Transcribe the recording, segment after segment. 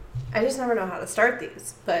I just never know how to start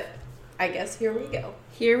these, but I guess here we go.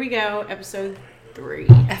 Here we go, episode 3.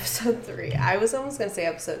 Episode 3. I was almost going to say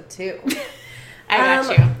episode 2. I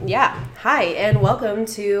got you. Yeah. Hi, and welcome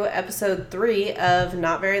to episode 3 of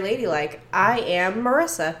Not Very Ladylike. I am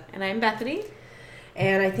Marissa. And I'm Bethany.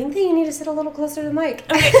 And I think that you need to sit a little closer to the mic.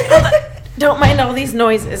 Okay. Don't mind all these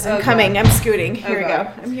noises. I'm coming. I'm scooting. Here we go.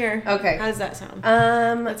 I'm here. Okay. How does that sound?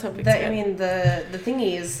 Let's hope it's good. I mean, the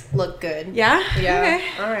thingies look good. Yeah? Yeah.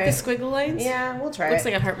 Okay. All right. The squiggle lines? Yeah, we'll try Looks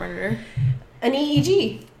like a heart monitor. An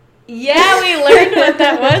EEG. Yeah, we learned what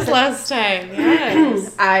that was last time.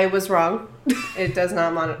 Yes. I was wrong. It does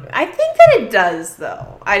not monitor. I think that it does,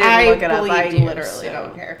 though. I didn't look it up. I literally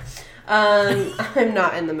don't care. I'm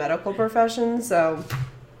not in the medical profession, so...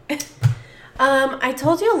 I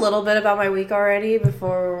told you a little bit about my week already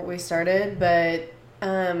before we started, but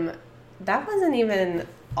that wasn't even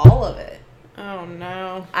all of it. Oh,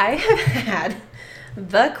 no. I have had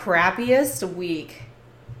the crappiest week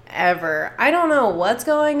ever. I don't know what's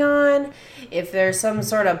going on. If there's some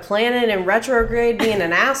sort of planet in retrograde being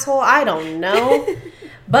an asshole, I don't know.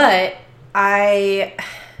 But I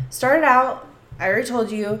started out, I already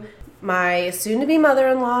told you, my soon-to-be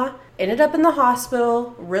mother-in-law ended up in the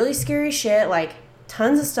hospital. Really scary shit, like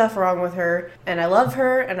tons of stuff wrong with her. And I love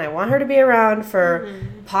her, and I want her to be around for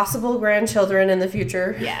possible grandchildren in the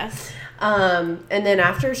future. Yes. And then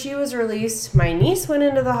after she was released, my niece went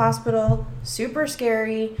into the hospital. Super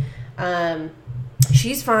scary.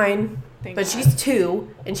 She's fine, Thank but God. she's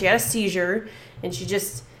 2, and she had a seizure, and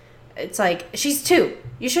it's like, she's 2.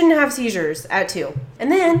 You shouldn't have seizures at 2.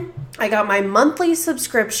 And then I got my monthly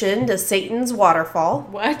subscription to Satan's Waterfall.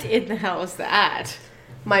 What in the hell is that?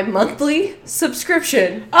 My monthly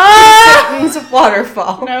subscription Oh! to Satan's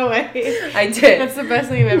Waterfall. No way. I did. That's the best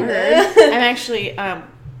thing I've ever heard. I'm actually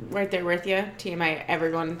right there with you, TMI,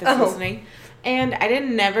 everyone that's listening. And I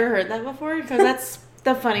never heard that before because that's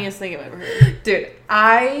the funniest thing I've ever heard. Dude,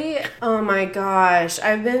 oh my gosh,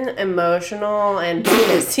 I've been emotional and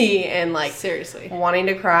pissy and like seriously wanting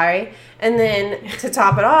to cry. And then to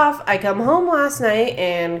top it off, I come home last night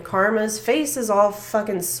and Karma's face is all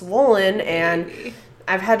fucking swollen and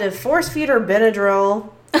I've had to force feed her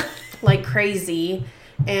Benadryl like crazy.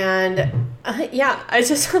 And yeah,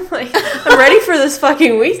 I'm like, I'm ready for this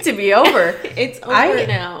fucking week to be over. It's over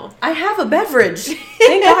now. I have a beverage.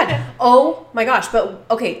 Thank God. Oh my gosh. But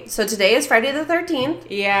okay, so today is Friday the 13th.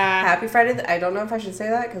 Yeah. Happy Friday. I don't know if I should say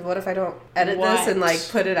that because what if I don't edit this and like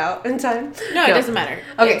put it out in time? No, it doesn't matter.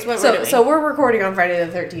 Okay, so we're recording on Friday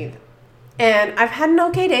the 13th. And I've had an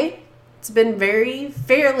okay day. It's been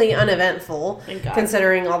fairly uneventful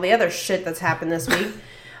considering all the other shit that's happened this week.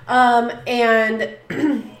 And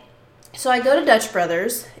so I go to Dutch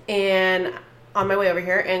Brothers and on my way over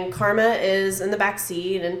here and Karma is in the back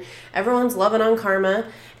seat and everyone's loving on Karma.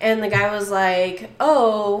 And the guy was like,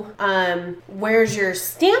 where's your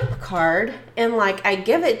stamp card? And like, I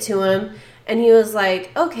give it to him and he was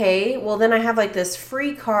like, okay, well then I have like this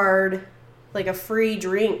free card, like a free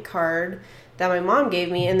drink card that my mom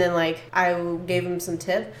gave me. And then like, I gave him some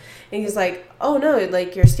tip and he's like, oh no,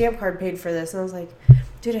 like your stamp card paid for this. And I was like,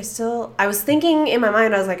 dude, I was thinking in my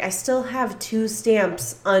mind, I was like, I still have 2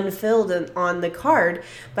 stamps unfilled on the card,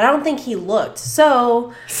 but I don't think he looked.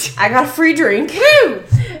 So I got a free drink. Woo!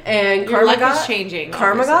 And Karma got changing.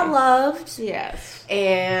 Karma got loved. Yes.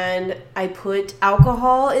 And I put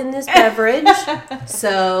alcohol in this beverage.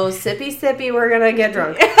 So sippy, we're going to get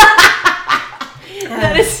drunk.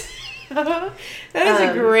 That is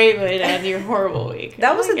a great way to end your horrible week.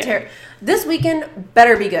 That was This weekend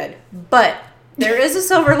better be good. But there is a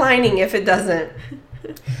silver lining if it doesn't.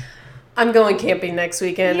 I'm going camping next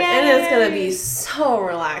weekend, Yay! and it's going to be so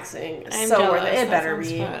relaxing. I'm so jealous. worth it. It better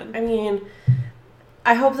be. Fun. I mean,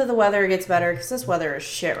 I hope that the weather gets better, because this weather is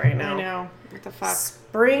shit right now. I know. What the fuck?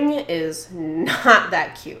 Spring is not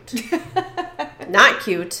that cute. Not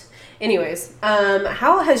cute. Anyways,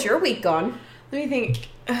 how has your week gone? Let me think.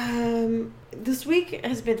 This week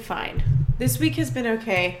has been fine. This week has been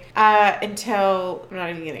okay until I'm not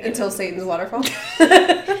even getting until Satan's Waterfall.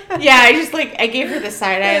 Yeah, I gave her the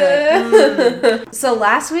side eye. So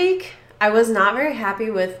last week I was not very happy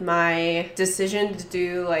with my decision to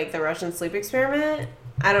do like the Russian sleep experiment.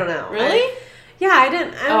 I don't know. Really? I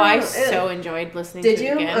didn't. I so enjoyed listening to it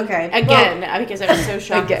again. Did you? Okay. Again, because I was so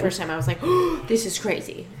shocked the first time. I was like, oh, this is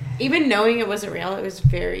crazy. Even knowing it wasn't real, it was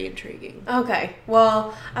very intriguing. Okay.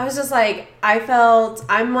 Well, I was just like,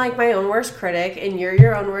 I'm like my own worst critic, and you're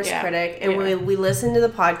your own worst critic. And when we listen to the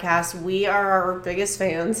podcast, we are our biggest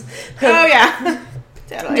fans. Oh, yeah.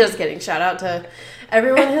 Totally. Just kidding. Shout out to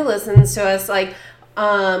everyone who listens to us. Like,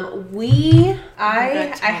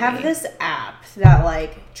 I have this app that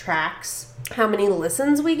like tracks how many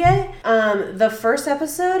listens we get. The first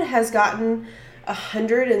episode has gotten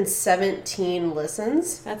 117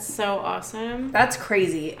 listens. That's so awesome. That's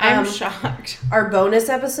crazy. I'm shocked. Our bonus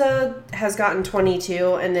episode has gotten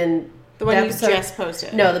 22, and then the one you just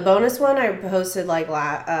posted. No, the bonus one I posted like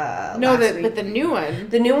last week. But the new one.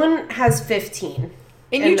 The new one has 15.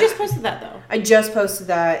 And you just posted that though. I just posted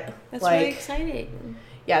that. That's really exciting.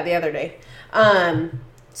 Yeah, the other day.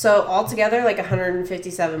 So altogether, like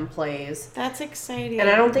 157 plays. That's exciting. And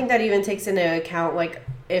I don't think that even takes into account like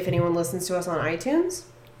if anyone listens to us on iTunes.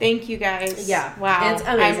 Thank you guys. Yeah. Wow. It's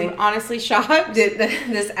amazing. I'm honestly shocked.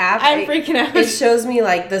 This app. I'm freaking out. It shows me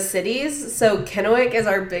like the cities. So Kennewick is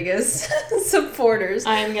our biggest supporters.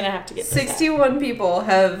 I'm going to have to get this 61 people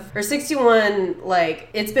or 61, like,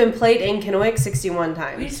 it's been played in Kennewick 61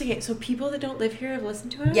 times. Wait a second. So people that don't live here have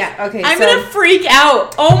listened to us? Yeah, okay. I'm going to freak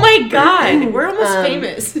out. Oh my God. We're almost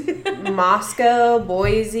famous. Moscow,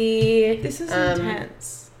 Boise. This is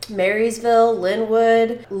intense. Marysville,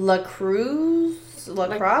 Linwood, Lacrosse.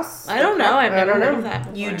 I don't know. I've never heard of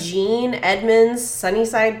that before. Eugene, Edmonds,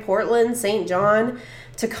 Sunnyside, Portland, St. John,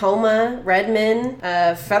 Tacoma, Redmond,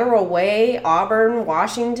 Federal Way, Auburn,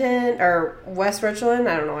 Washington, or West Richland.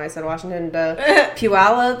 I don't know why I said Washington.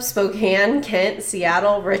 Puyallup, Spokane, Kent,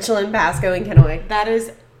 Seattle, Richland, Pasco, and Kennewick. That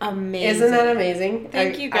is amazing. Isn't that amazing?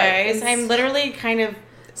 Thank you guys. I'm literally kind of...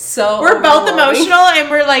 So we're both emotional and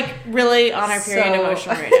we're like really on our period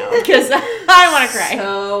emotional right now because I want to cry.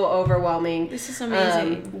 So overwhelming. This is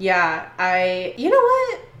amazing. You know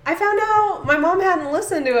what? I found out my mom hadn't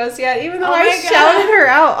listened to us yet, even though I shouted her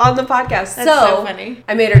out on the podcast. That's so funny.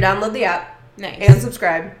 I made her download the app. Nice. And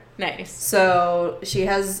subscribe. Nice. So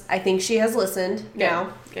I think she has listened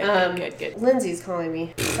now. Good. Lindsay's calling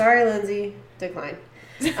me. Sorry, Lindsay. Decline.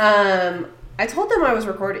 I told them I was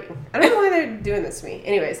recording. I don't know why they're doing this to me.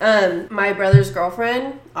 Anyways, my brother's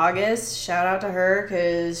girlfriend, August, shout out to her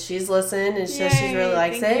because she's listened and she says she really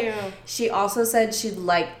likes it. You. She also said she'd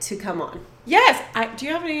like to come on. Yes. Do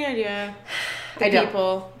you have any idea the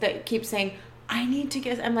people that keep saying, I need to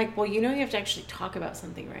get... I'm like, well, you have to actually talk about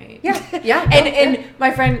something, right? Yeah. And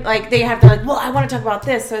my friend, like, they have to like, well, I want to talk about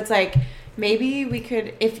this. So it's like... Maybe we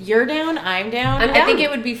could, if you're down, I'm down. I think it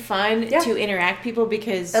would be fun to interact people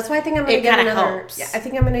because that's why I think I'm going to get another. Helps. Yeah, I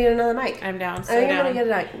think I'm going to get another mic. I'm down. So I think I'm going to get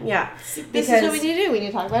a mic. Yeah, this is what we need to do. We need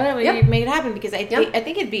to talk about it. We need to make it happen because I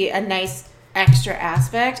think it'd be a nice extra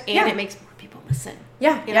aspect and it makes more people listen.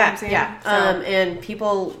 Yeah, you know what I'm saying? Yeah. So. And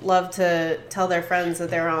people love to tell their friends that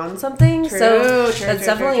they're on something. True, that's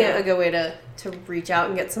definitely a good way to reach out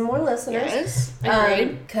and get some more listeners. Yes,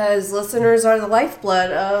 agreed. Because listeners are the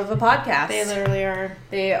lifeblood of a podcast. They literally are.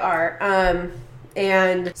 They are.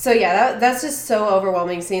 And so that's just so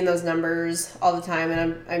overwhelming seeing those numbers all the time,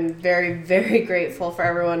 and I'm very, very grateful for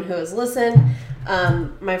everyone who has listened.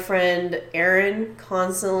 My friend Erin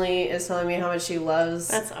constantly is telling me how much she loves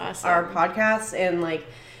that's awesome. Our podcast, and like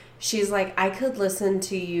she's like, I could listen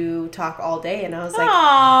to you talk all day, and I was like,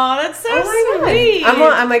 oh, that's so sweet.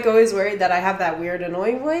 I'm like always worried that I have that weird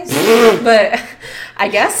annoying voice, but I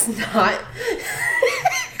guess not.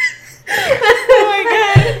 Oh my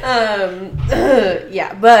God.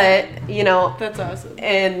 Yeah, but that's awesome.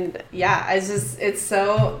 And it's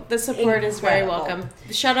so the support is very welcome.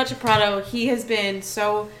 Shout out to Prado. He has been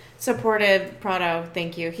so supportive. Prado,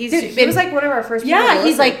 thank you. He was like one of our first people. Yeah,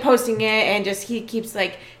 he's like posting it and just he keeps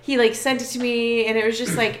like he like sent it to me and it was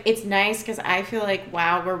just like it's nice because I feel like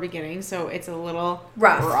wow we're beginning so it's a little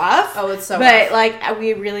rough. Oh, it's so but rough. Like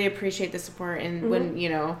we really appreciate the support and when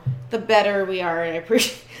the better we are and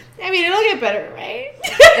I mean, it'll get better, right?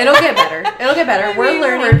 It'll get better. We're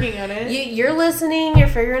learning. We're working on it. You're listening. You're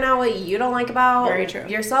figuring out what you don't like about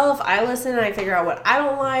yourself. I listen and I figure out what I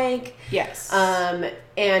don't like. Yes. And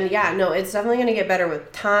it's definitely going to get better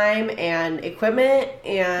with time and equipment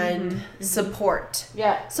and support.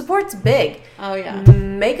 Yeah. Support's big. Oh, yeah.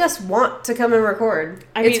 Make us want to come and record.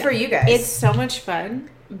 It's for you guys. It's so much fun.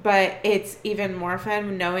 But it's even more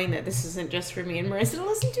fun knowing that this isn't just for me and Marisa to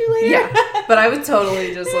listen to later. Yeah, but I would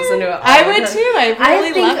totally just listen to it. I would too. I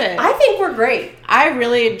really love it. I think we're great. I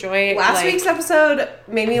really enjoy it. Last week's episode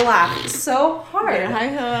made me laugh so hard. Yeah, I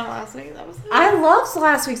felt last week's episode. I loved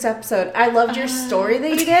last week's episode. I loved your story that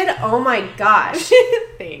you did. Oh my gosh.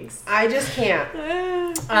 Thanks. I just can't.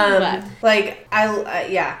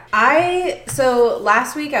 So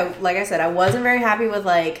last week, like I said, I wasn't very happy with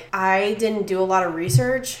I didn't do a lot of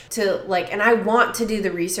research to and I want to do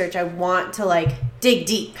the research. I want to dig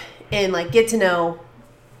deep and get to know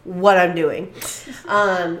what I'm doing.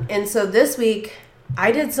 And so this week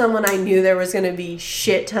I did someone I knew there was going to be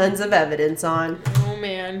shit tons of evidence on. Oh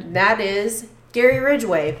man. That is Gary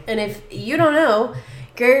Ridgway. And if you don't know,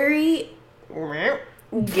 Gary Ridgway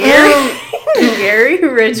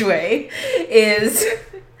is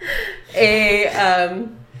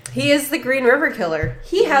he is the Green River Killer.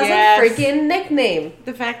 He has a freaking nickname.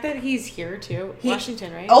 The fact that he's here too.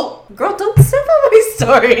 Washington, right? Oh, girl, don't step on my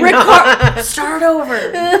story. Start over.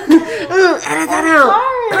 Edit that out.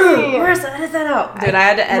 Marisa, edit that out. Dude, I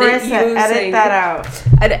had to edit that out.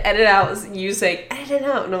 I had to edit out you saying, edit it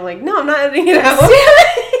out. And I'm like, no, I'm not editing it out.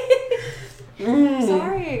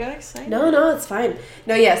 Sorry, I got excited. No, it's fine.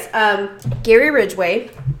 No, yes. Gary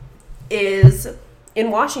Ridgway is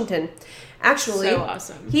in Washington. Actually, so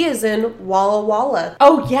awesome. He is in Walla Walla.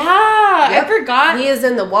 Oh, yeah. Yep. I forgot. He is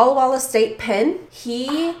in the Walla Walla State Pen.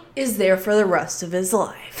 He is there for the rest of his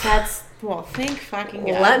life. Well, thank fucking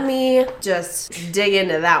God. Let me just dig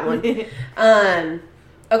into that one.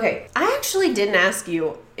 Okay. I actually didn't ask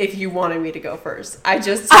you if you wanted me to go first. I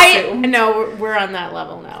just assumed. No, we're on that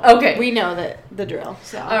level now. Okay. We know the drill.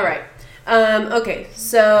 So. All right. Okay.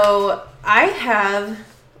 So I have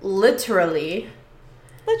literally.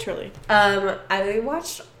 I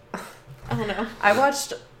watched. Oh no. I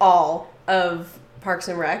watched all of Parks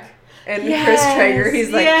and Rec, and Chris Traeger.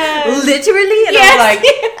 He's like, literally, and I'm like,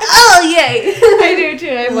 oh yay! I do too.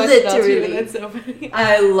 I watched it all too. That's so funny.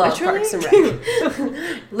 I love Parks and Rec.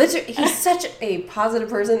 Literally, he's such a positive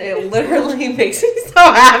person. It literally makes me so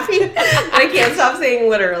happy. I can't stop saying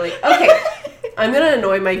literally. Okay. I'm going to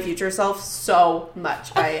annoy my future self so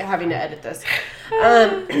much by having to edit this.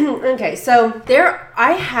 Okay, so there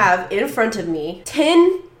I have in front of me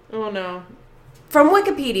 10... Oh, no. From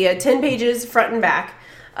Wikipedia, 10 pages front and back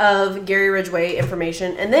of Gary Ridgway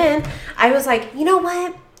information. And then I was like, you know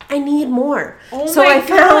what? I need more. Oh, so my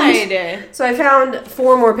God. So I found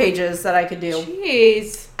 4 more pages that I could do.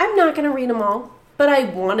 Jeez. I'm not going to read them all, but I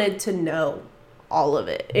wanted to know all of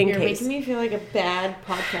it in You're case. Making me feel like a bad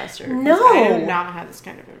podcaster. No. I do not have this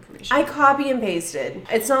kind of information. I copy and pasted.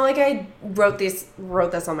 It's not like I wrote this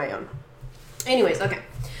on my own. Anyways, okay.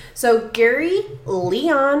 So Gary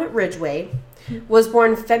Leon Ridgway was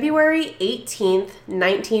born February 18th,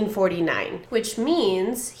 1949, which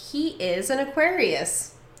means he is an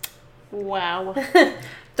Aquarius. Wow.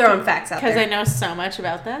 Throwing facts out there. Because I know so much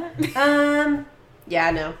about that. Yeah,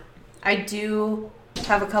 I know. I do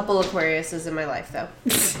have a couple Aquariuses in my life, though.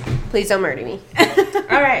 Please don't murder me.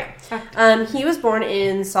 All right. He was born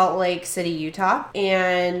in Salt Lake City, Utah,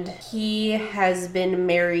 and he has been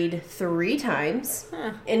married 3 times,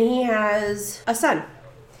 and he has a son.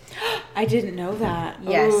 I didn't know that.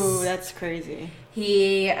 Yes. Ooh, that's crazy.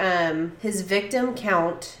 He, his victim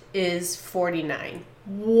count is 49.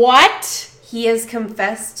 What? He has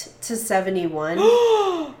confessed to 71.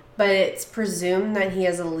 But it's presumed that he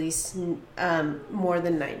has at least more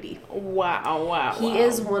than 90. Wow. He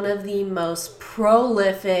is one of the most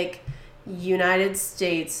prolific United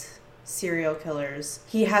States serial killers.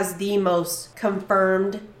 He has the most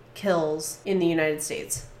confirmed kills in the United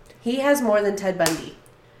States. He has more than Ted Bundy.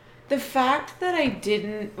 The fact that I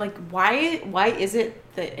didn't, why is it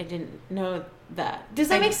that I didn't know that? Does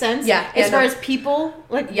that make sense? Yeah. As far as people,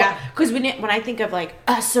 because when I think of a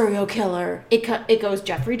serial killer, it goes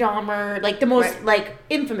Jeffrey Dahmer, the most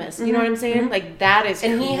infamous. You know what I'm saying? That is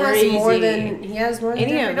and crazy. He has more than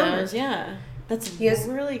any Jeffrey of Dahmer. Those. Yeah, that's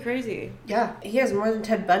really crazy. Yeah, he has more than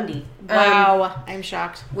Ted Bundy. Wow, I'm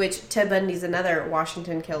shocked. Which Ted Bundy's another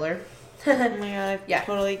Washington killer. Oh my God, I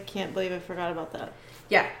totally can't believe I forgot about that.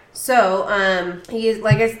 Yeah. So, he is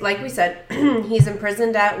like we said, he's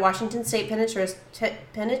imprisoned at Washington State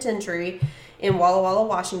Penitentiary in Walla Walla,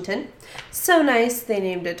 Washington. So nice, they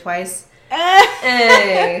named it twice.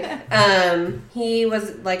 Hey. He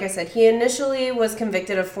was, like I said, he initially was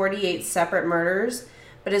convicted of 48 separate murders,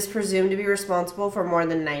 but is presumed to be responsible for more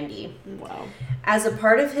than 90. Wow. As a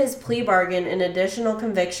part of his plea bargain, an additional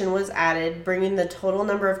conviction was added, bringing the total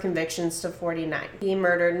number of convictions to 49. He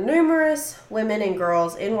murdered numerous women and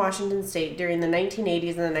girls in Washington State during the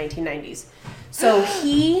 1980s and the 1990s. So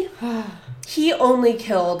he only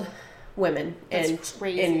killed women and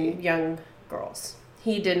young girls.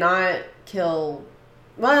 He did not kill...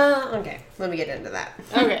 Well, okay. Let me get into that.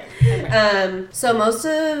 Okay. So most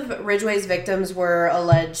of Ridgway's victims were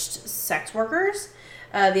alleged sex workers.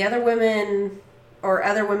 The other women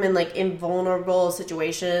in vulnerable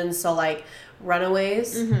situations, so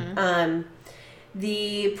runaways. Mm-hmm.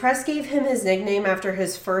 The press gave him his nickname after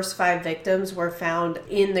his first 5 victims were found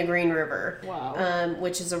in the Green River. Wow.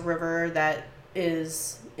 Which is a river that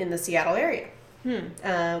is in the Seattle area.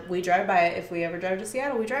 We drive by it. If we ever drive to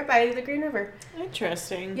Seattle, we drive by the Green River.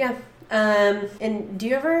 Interesting. Yeah. And do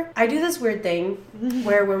you ever, I do this weird thing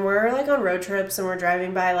where when we're like on road trips and we're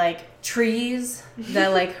driving by like trees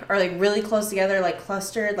that like are like really close together, like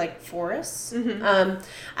clustered, like forests.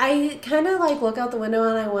 I kind of like look out the window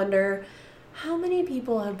and I wonder how many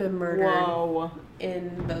people have been murdered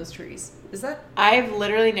in those trees. Is that? I've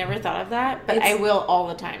literally never thought of that, but I will all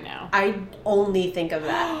the time now. I only think of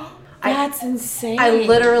that. That's insane. I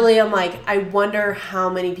literally am like, I wonder how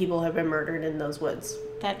many people have been murdered in those woods.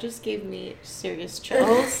 That just gave me serious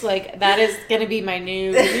chills. Like, that is going to be my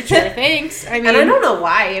new future. Thanks. I mean, and I don't know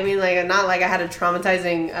why. I mean, like, not like I had a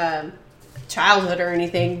traumatizing childhood or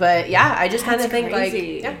anything, but yeah, I just kind of think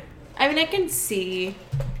crazy. like, yeah. I mean, I can see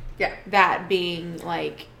that being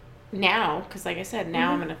like now, because like I said,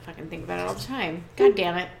 now I'm going to fucking think about it all the time. God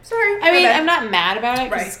damn it. Sorry. I mean, I'm not mad about it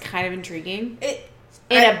because it's kind of intriguing.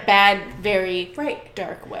 In a bad, very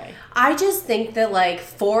dark way. I just think that, like,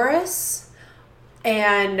 forests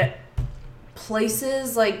and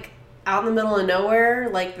places, like, out in the middle of nowhere,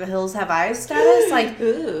 like the hills have eyes status, like,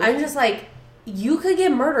 I'm just like, you could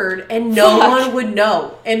get murdered and no one would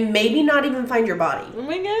know. And maybe not even find your body. Oh,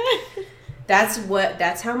 my God. That's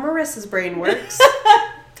how Marissa's brain works.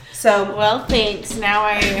 So. Well, thanks. Now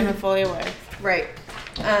I am fully aware. Right.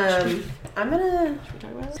 I'm gonna. Should we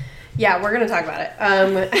talk about it? Yeah, we're going to talk about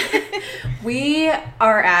it. We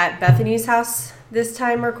are at Bethany's house this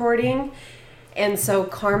time recording. And so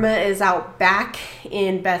Karma is out back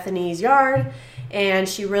in Bethany's yard. And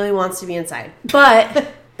she really wants to be inside.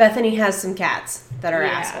 But Bethany has some cats that are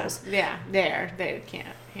assholes. Yeah, they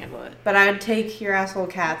can't handle it. But I'd take your asshole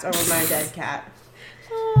cats over my dead cat.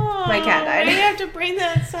 Oh, my cat died. Why do you have to bring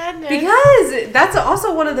that sadness? Because that's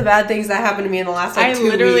also one of the bad things that happened to me in the last 2 weeks. I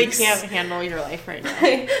literally can't handle your life right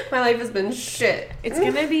now. My life has been shit. It's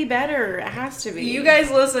going to be better. It has to be. You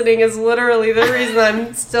guys listening is literally the reason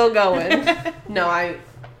I'm still going. No,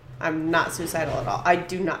 I'm not suicidal at all. I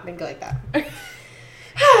do not think like that.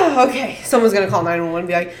 Okay, someone's going to call 911 and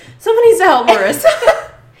be like, someone needs to help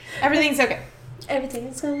Marissa. Everything's okay.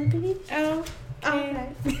 Everything's going to be okay.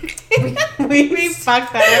 We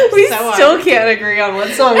fucked that up. We so still can't agree on what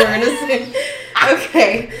song we're gonna sing.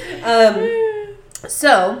 Okay.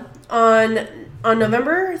 So on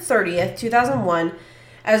November 30th, 2001,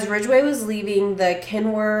 as Ridgway was leaving the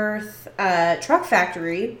Kenworth truck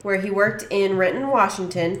factory where he worked in Renton,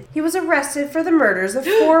 Washington, he was arrested for the murders of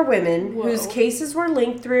 4 women whose cases were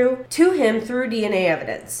linked to him through DNA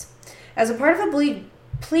evidence. As a part of a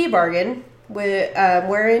plea bargain,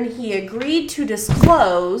 wherein he agreed to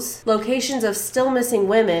disclose locations of still missing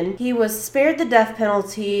women, he was spared the death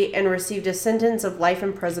penalty and received a sentence of life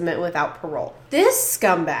imprisonment without parole. This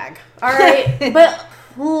scumbag. All right, but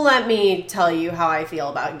let me tell you how I feel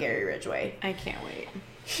about Gary Ridgway. I can't wait.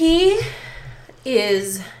 He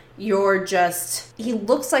is he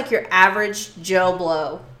looks like your average Joe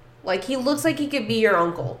Blow. Like, he looks like he could be your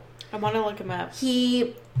uncle. I want to look him up.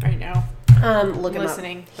 Right now. Look him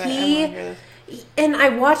listening, up. And I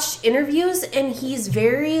watched interviews, and he's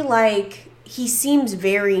very, like, he seems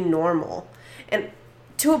very normal. And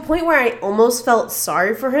to a point where I almost felt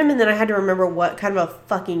sorry for him, and then I had to remember what kind of a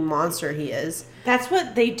fucking monster he is. That's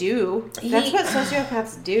what they do. That's what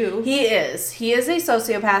sociopaths do. He is. He is a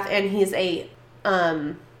sociopath, and he's a,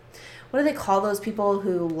 what do they call those people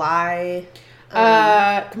who lie?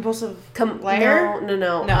 Compulsive liar?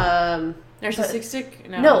 No. Narcissistic?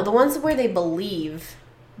 No, the ones where they believe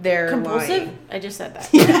they're compulsive? lying. I just said that.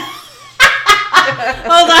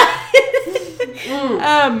 Hold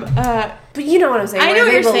on. But you know what I'm saying. I know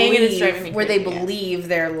what you're saying, and it's driving me crazy. Where they believe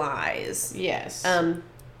their lies. Yes.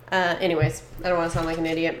 Anyways, I don't want to sound like an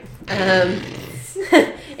idiot.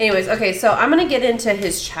 Anyways, okay, so I'm going to get into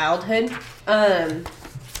his childhood.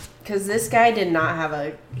 Because this guy did not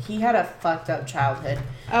have he had a fucked up childhood.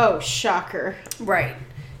 Oh, shocker. Right.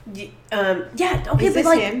 Yeah, okay, Is but this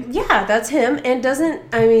like, him? yeah, that's him. And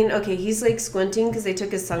okay, he's like squinting because they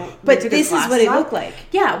took his son. But this is what he looked like.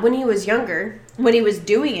 Yeah, when he was younger. When he was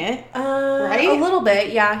doing it, right? A little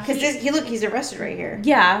bit, yeah. Because he's arrested right here.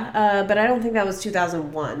 Yeah, but I don't think that was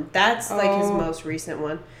 2001. That's like his most recent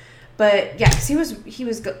one. But yeah, because he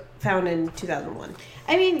was found in 2001.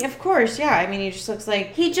 I mean, of course, yeah. I mean, he just looks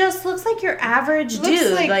like your average dude.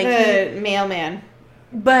 Looks like the mailman.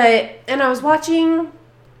 And I was watching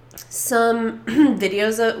some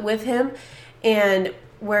videos with him, and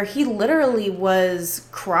where he literally was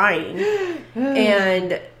crying,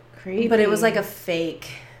 and creepy. But it was like a fake.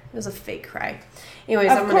 It was a fake cry.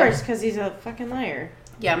 Anyways, of course, because he's a fucking liar.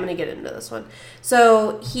 Yeah, I'm gonna get into this one.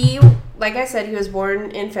 So he, like I said, he was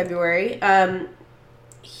born in February.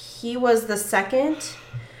 He was the second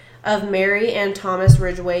of Mary and Thomas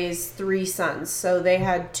Ridgway's 3 sons. So they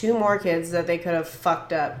had 2 more kids that they could have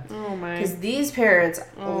fucked up. Oh, my. Because these parents,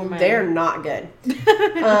 they're not good.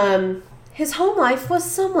 His home life was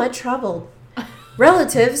somewhat troubled.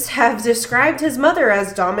 Relatives have described his mother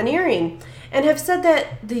as domineering and have said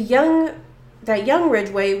that young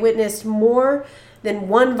Ridgway witnessed more than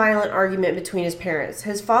one violent argument between his parents.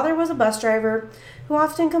 His father was a bus driver who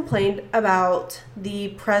often complained about the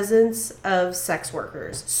presence of sex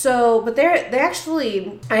workers. So, but they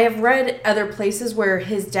actually, I have read other places where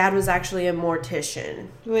his dad was actually a mortician.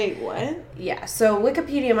 Wait, what? Yeah, so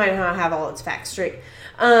Wikipedia might not have all its facts straight.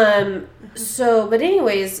 But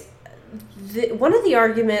anyways, one of the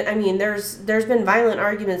argument, I mean, there's been violent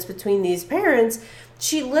arguments between these parents.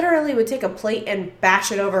 She literally would take a plate and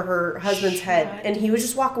bash it over her husband's head, and he would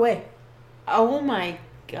just walk away. Oh my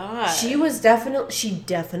God. She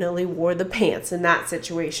definitely wore the pants in that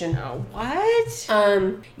situation. Oh, what?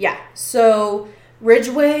 Yeah. So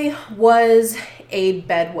Ridgway was a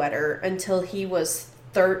bedwetter until he was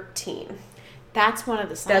 13. That's one of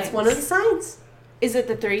the signs. That's one of the signs. Is it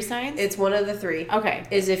the 3 signs? It's one of the 3. Okay.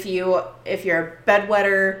 Is if you're a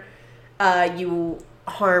bedwetter, you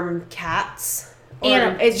harm cats. Small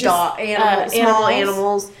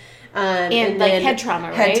animals. And like head trauma,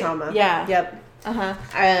 right? Head trauma. Yeah. Yep.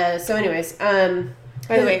 Uh-huh. So anyways, by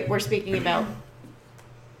the way, we're speaking about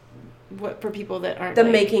what for people that aren't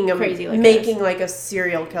crazy like making us. Like a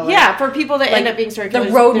serial killer. Yeah, for people that end up being serial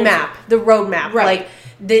killers. The roadmap. Right. Like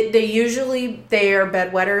they usually they are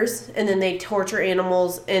bedwetters and then they torture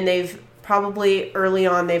animals, and they've probably early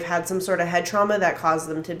on they've had some sort of head trauma that caused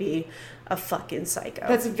them to be a fucking psycho.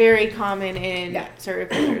 That's very common in serial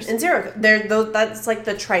killers. That's like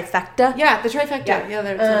the trifecta. Yeah, the trifecta. Yeah,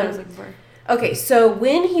 that's what I was looking for. Okay, so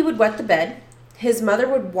when he would wet the bed, his mother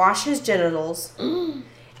would wash his genitals,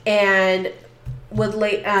 and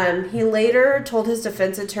he later told his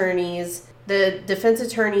the defense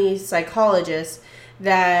attorney psychologist,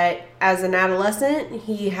 that as an adolescent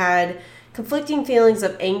he had conflicting feelings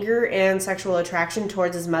of anger and sexual attraction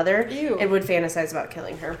towards his mother. Ew. And would fantasize about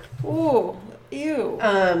killing her. Ooh, ew.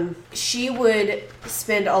 She would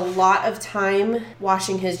spend a lot of time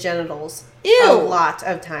washing his genitals. Ew. A lot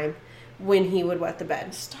of time when he would wet the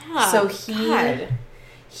bed. Stop. So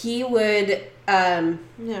he would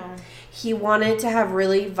no. He wanted to have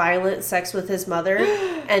really violent sex with his mother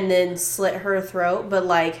and then slit her throat, but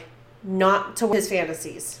like not to his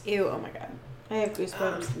fantasies. Ew, oh my God. I have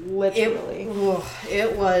goosebumps, literally.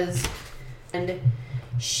 It was. And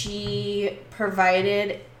she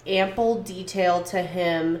provided ample detail to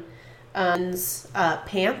him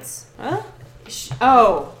pants. Huh?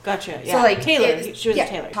 Oh, gotcha. Yeah. So like Taylor. She was a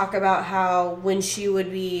tailor. Talk about how when she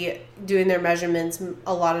would be doing their measurements,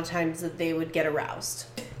 a lot of times that they would get aroused.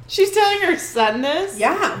 She's telling her son this?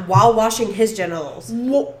 Yeah, while washing his genitals.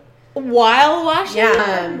 While washing?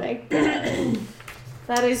 Yeah. Oh my God.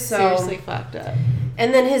 That is seriously fucked up.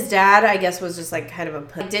 And then his dad, I guess, was just like kind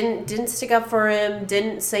of didn't stick up for him,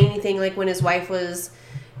 didn't say anything like when his wife was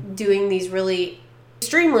doing these really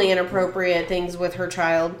extremely inappropriate things with her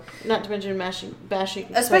child. Not to mention bashing.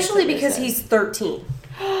 Especially because he's 13.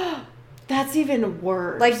 That's even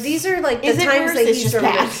worse. Like these are like the Is it times worse? that It's he's just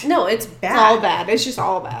bad. No, it's bad. It's all bad. It's just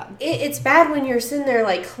all bad. It's bad when you're sitting there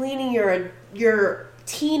like cleaning your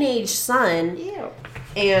teenage son. Ew.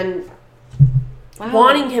 And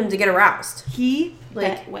wanting him to get aroused. He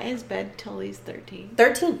wet his bed till he's 13.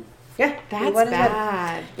 13. Yeah. That's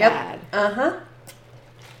bad. Yep. Bad. Uh-huh.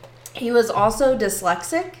 He was also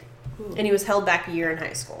dyslexic, and he was held back a year in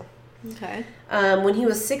high school. Okay. When he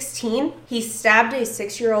was 16, he stabbed a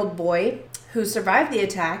 6-year-old boy who survived the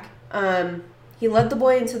attack. He led the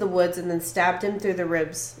boy into the woods and then stabbed him through the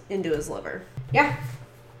ribs into his liver. Yeah.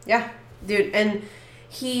 Yeah. Dude, and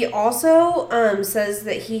he also says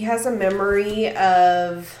that he has a memory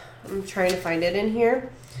of... I'm trying to find it in here.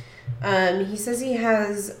 He says he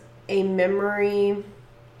has a memory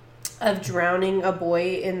of drowning a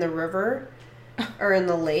boy in the river or in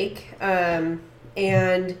the lake. And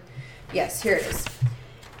yes, here it is.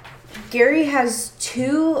 Gary has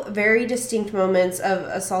 2 very distinct moments of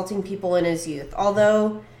assaulting people in his youth.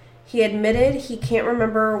 Although he admitted he can't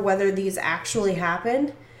remember whether these actually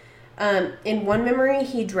happened. In one memory,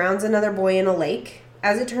 he drowns another boy in a lake.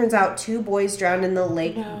 As it turns out, 2 boys drowned in the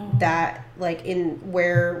lake that, like, in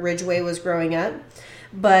where Ridgway was growing up.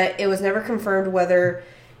 But it was never confirmed whether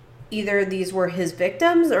either of these were his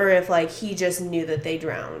victims or if, like, he just knew that they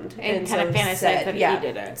drowned. And kind of fantasized that he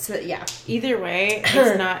did it. So, yeah. Either way,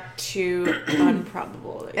 it's not too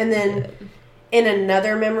improbable. And then in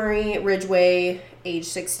another memory, Ridgway, age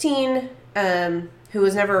 16, who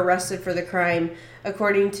was never arrested for the crime.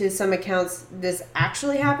 According to some accounts, this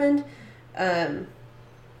actually happened,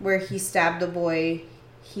 where he stabbed a boy.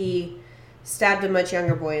 He stabbed a much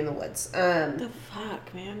younger boy in the woods. The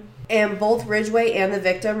fuck, man? And both Ridgway and the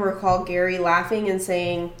victim recall Gary laughing and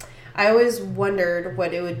saying, "I always wondered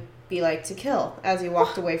what it would be like to kill," as he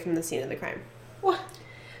walked away from the scene of the crime. What?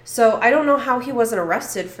 So I don't know how he wasn't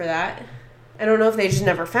arrested for that. I don't know if they just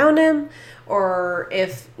never found him, or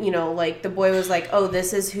if, like, the boy was like, "Oh,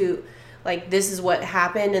 this is this is what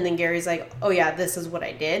happened," and then Gary's like, "Oh yeah, this is what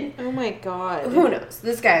I did." Oh my God. Who knows?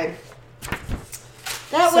 This guy.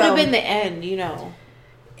 That would have been the end,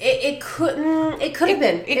 It could have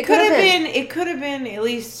been. It could have been at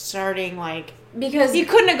least starting, like, because he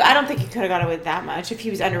couldn't have. I don't think he could have got away with that much if he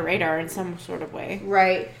was under radar in some sort of way.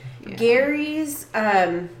 Right. Yeah. Gary's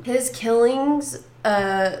his killings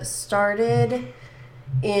started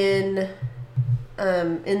in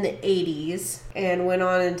the 80s and went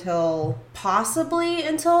on possibly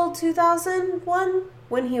until 2001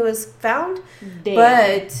 when he was found. Damn.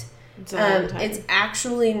 But it's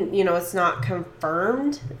actually, it's not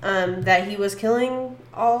confirmed that he was killing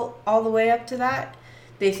all the way up to that.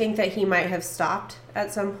 They think that he might have stopped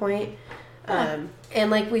at some point.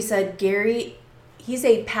 And like we said, Gary, he's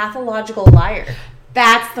a pathological liar.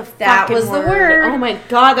 That was the word. Oh my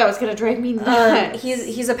God, that was gonna drive me nuts.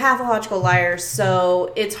 He's a pathological liar,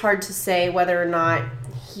 so it's hard to say whether or not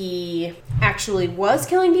he actually was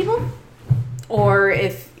killing people, or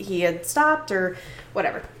if he had stopped or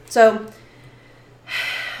whatever. So,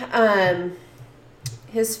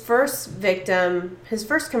 his first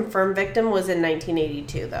confirmed victim was in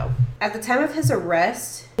 1982, though. At the time of his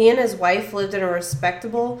arrest, he and his wife lived in a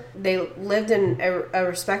respectable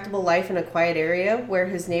life in a quiet area where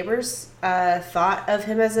his neighbors thought of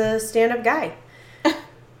him as a stand-up guy.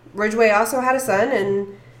 Ridgway also had a son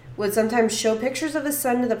and would sometimes show pictures of his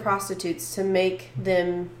son to the prostitutes to make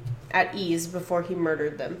them at ease before he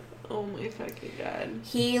murdered them. Oh my fucking God.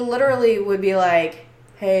 He literally would be like,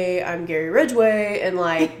 "Hey, I'm Gary Ridgway," and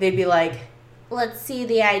like they'd be like, "Let's see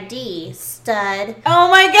the ID, stud." Oh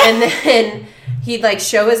my God. And then he'd like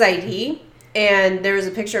show his ID, and there was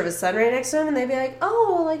a picture of his son right next to him, and they'd be like,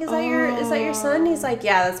 "Oh, like is that your son?" And he's like,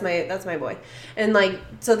 "Yeah, that's my boy." And like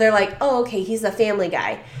so they're like, "Oh, okay, he's a family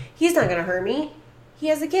guy. He's not gonna hurt me. He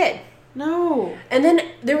has a kid." No. And then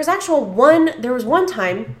there was one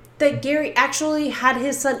time that Gary actually had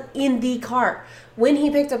his son in the car when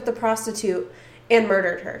he picked up the prostitute and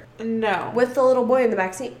murdered her. No. With the little boy in the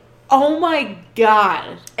back seat. Oh my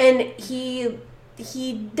God. And he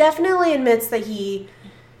definitely admits that he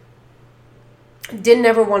didn't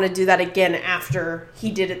ever want to do that again after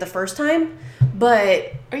he did it the first time.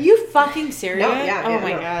 But are you fucking serious? No, yeah. Oh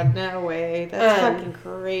my God, no way. That's fucking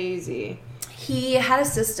crazy. He had a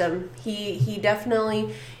system. He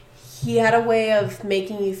definitely had a way of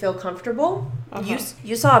making you feel comfortable. Uh-huh.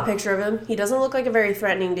 You saw a picture of him. He doesn't look like a very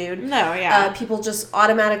threatening dude. No, yeah. People just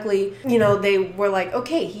automatically, they were like,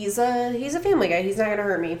 okay, he's a family guy. He's not gonna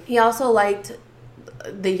hurt me. He also liked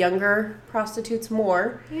the younger prostitutes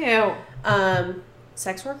more. Ew.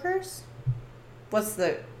 Sex workers.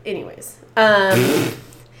 Anyways. I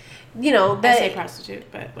say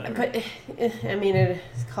prostitute, but whatever. But I mean,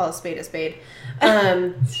 call a spade a spade.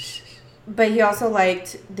 But he also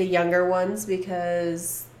liked the younger ones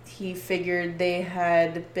because he figured they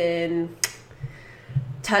had been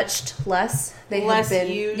touched less. They less had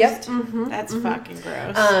been used. Yep. Mm-hmm, That's fucking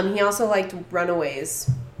gross. He also liked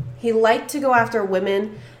runaways. He liked to go after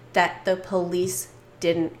women that the police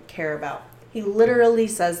didn't care about. He literally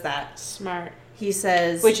says that. Smart. He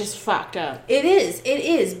says, which is fucked up. It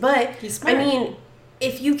is. But he's smart. I mean,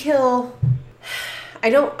 if you kill,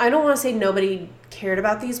 I don't want to say nobody cared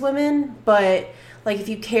about these women, but like if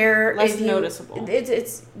you care, less noticeable.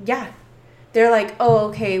 It's yeah. They're like, oh,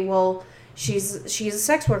 okay, well, she's a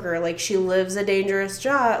sex worker. Like she lives a dangerous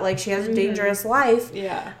job. Like she has a dangerous life.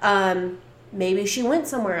 Yeah. Maybe she went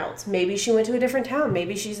somewhere else. Maybe she went to a different town.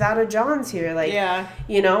 Maybe she's out of John's here. Like, yeah.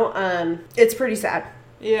 It's pretty sad.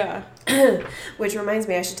 Yeah. Which reminds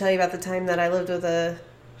me, I should tell you about the time that I lived with a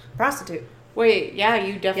prostitute. Wait, yeah,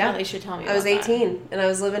 you definitely should tell me about I was 18, and I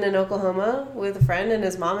was living in Oklahoma with a friend and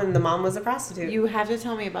his mom, and the mom was a prostitute. You have to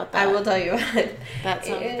tell me about that. I will tell you. That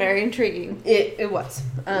sounds very intriguing. It was.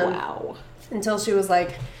 Wow. Until she was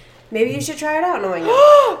like, maybe you should try it out. Knowing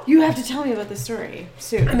you have to tell me about the story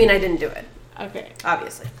soon. I mean, I didn't do it. Okay.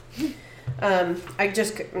 Obviously. I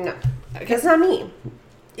just, no. It's not me.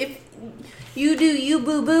 If you do, you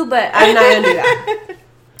boo-boo, but I'm not going to do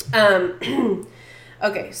that.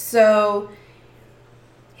 Okay, so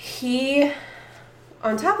he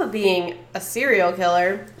on top of being a serial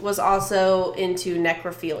killer, was also into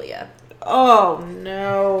necrophilia. Oh,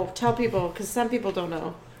 no. Tell people, because some people don't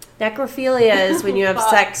know. Necrophilia is when you have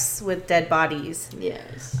sex with dead bodies.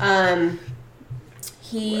 Yes.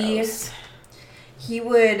 He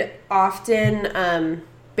would often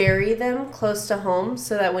bury them close to home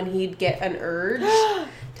so that when he'd get an urge to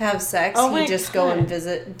have sex, he'd just go and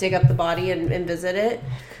dig up the body and visit it.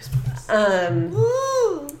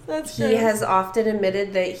 He has often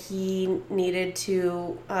admitted that he needed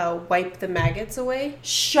to wipe the maggots away.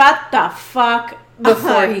 Shut the fuck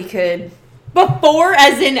before he could. Before,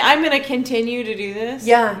 as in, I'm going to continue to do this?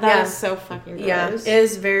 Yeah. That is so fucking gross. Yeah, it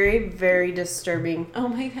is very, very disturbing. Oh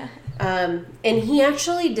my God. And he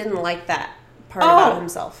actually didn't like that part about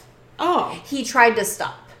himself. Oh. He tried to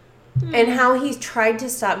stop. And how he tried to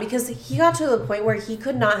stop, because he got to the point where he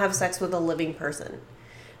could not have sex with a living person.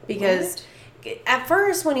 Because at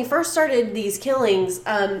first, when he first started these killings,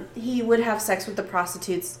 he would have sex with the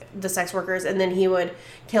prostitutes, the sex workers, and then he would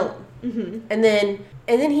kill them. Mm-hmm. And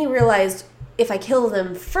then he realized, if I kill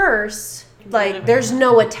them first, like, there's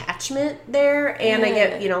no attachment there, and I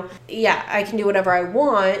get, I can do whatever I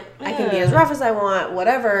want. I can be as rough as I want,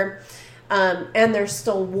 whatever. And they're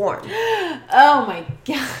still warm. Oh my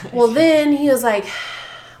God. Well, then he was like,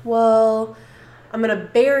 well, I'm going to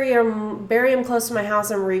bury him close to my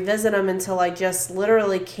house and revisit him until I just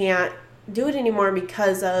literally can't do it anymore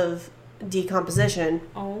because of decomposition.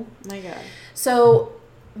 Oh my God. So,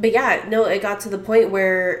 but yeah, no, it got to the point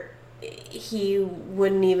where he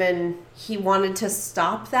wanted to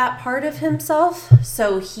stop that part of himself.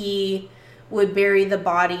 So he would bury the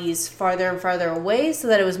bodies farther and farther away so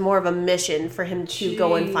that it was more of a mission for him to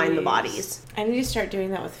go and find the bodies. I need to start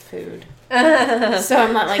doing that with food. So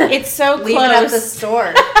I'm not like, it's so close. Leave it at the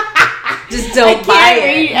store. Just don't buy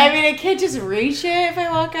it. I can't just reach it if I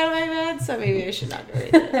walk out of my bed, so maybe I should not go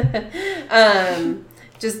reach it.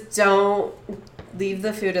 Just don't leave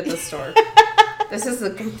the food at the store. This is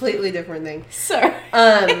a completely different thing. Sorry.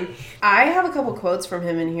 I have a couple quotes from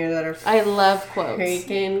him in here that are I love quotes.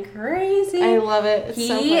 Freaking crazy. I love it. It's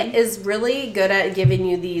he is really good at giving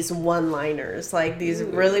you these one-liners, like these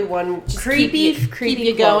really creepy keep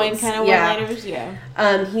you going kind of one-liners.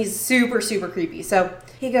 Yeah. He's super, super creepy. So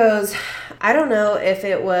he goes, I don't know if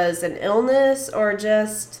it was an illness or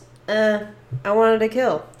just, I wanted to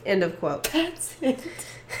kill. End of quote. That's it.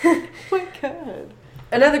 Oh my God.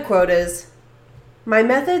 Another quote is, my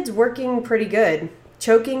method's working pretty good.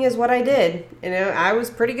 Choking is what I did. I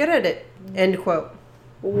was pretty good at it. End quote.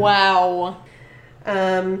 Wow.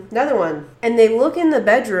 Another one. And they look in the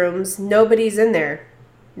bedrooms. Nobody's in there.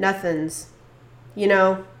 Nothing's.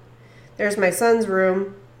 There's my son's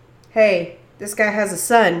room. Hey, this guy has a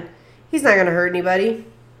son. He's not going to hurt anybody.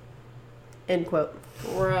 End quote.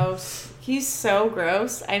 Gross. He's so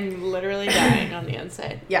gross. I'm literally dying on the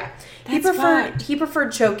inside. Yeah. That's he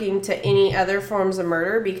preferred choking to any other forms of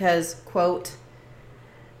murder because, quote,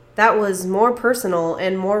 that was more personal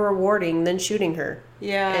and more rewarding than shooting her.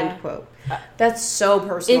 Yeah. End quote. That's so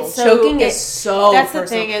personal. Choking is so that's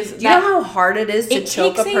personal. The thing is, do you know how hard it is to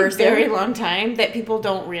choke a person? It takes a very long time that people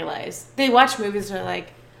don't realize. They watch movies and they're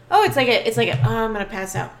like, oh, it's like I'm going to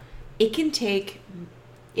pass out. It can take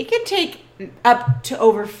up to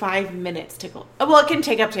over 5 minutes to go. Well, it can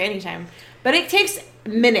take up to any time, but it takes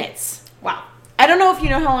minutes. Wow. I don't know if you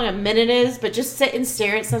know how long a minute is, but just sit and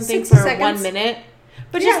stare at something for seconds. 1 minute.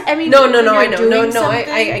 But No, I know.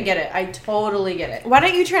 I get it. I totally get it. Why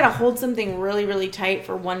don't you try to hold something really, really tight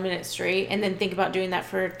for 1 minute straight and then think about doing that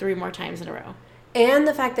for 3 more times in a row? And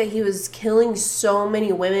the fact that he was killing so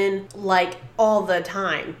many women, like, all the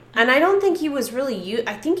time. And I don't think he was really...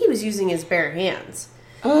 I think he was using his bare hands.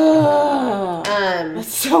 Oh,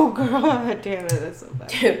 that's so good. Damn it, that's so bad.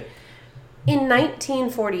 Dude, in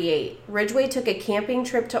 1948, Ridgway took a camping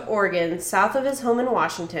trip to Oregon, south of his home in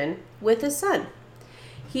Washington, with his son.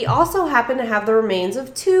 He also happened to have the remains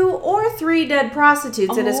of 2 or 3 dead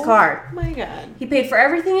prostitutes in his car. Oh my God. He paid for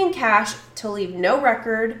everything in cash to leave no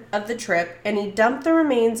record of the trip, and he dumped the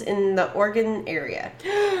remains in the Oregon area.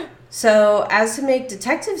 So, as to make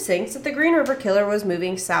detectives think that the Green River Killer was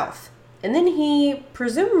moving south. And then he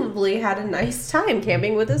presumably had a nice time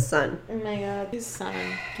camping with his son. Oh my God. His son.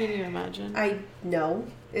 Can you imagine? I know.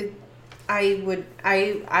 I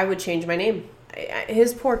would change my name.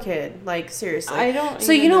 His poor kid. Like, seriously. I don't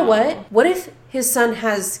So you know what? What if his son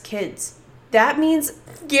has kids? That means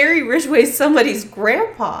Gary Ridgway's somebody's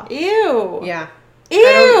grandpa. Ew. Yeah. Ew.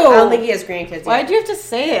 I don't think he has grandkids yet. Why'd you have to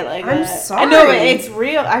say it like that? I'm sorry. I know, it's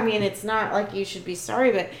real. I mean, it's not like you should be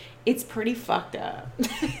sorry, but it's pretty fucked up.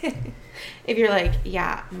 If you're like,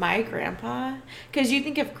 yeah, my grandpa. Because you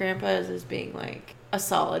think of grandpas as being like a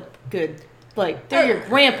solid, good, like, they're your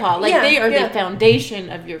grandpa. Like, they are the foundation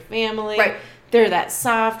of your family. Right. They're that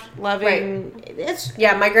soft, loving. Right. It's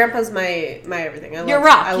my grandpa's my everything. Your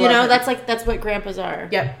rock, you know? Him. That's what grandpas are.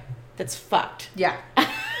 Yep. That's fucked. Yeah.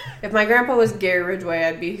 If my grandpa was Gary Ridgway,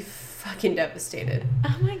 I'd be fucking devastated.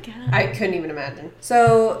 Oh my god. I couldn't even imagine.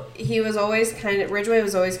 So Ridgway was always kind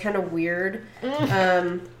of weird.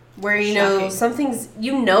 Where something's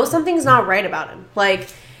not right about him. Like,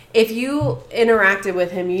 if you interacted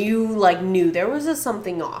with him, you like knew there was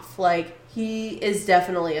something off. Like, he is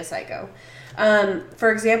definitely a psycho.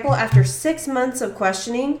 For example, after 6 months of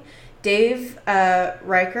questioning, Dave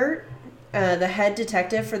Reichert, the head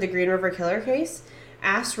detective for the Green River Killer case,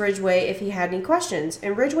 asked Ridgway if he had any questions,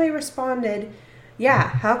 and Ridgway responded, "Yeah,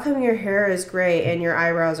 how come your hair is gray and your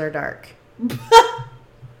eyebrows are dark?"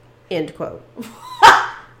 End quote.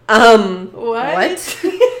 What?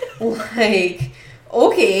 Like,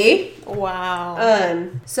 okay. Wow.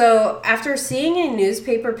 So after seeing a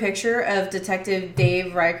newspaper picture of Detective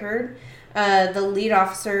Dave Reichert, the lead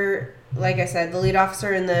officer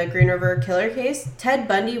in the Green River Killer case, Ted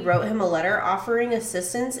Bundy wrote him a letter offering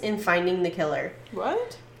assistance in finding the killer.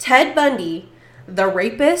 What? Ted Bundy, the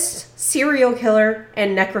rapist, serial killer,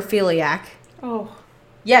 and necrophiliac. Oh.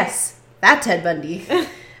 Yes, that Ted Bundy.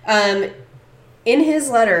 In his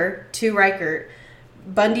letter to Reichert,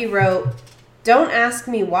 Bundy wrote, Don't ask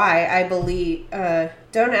me why I believe I'm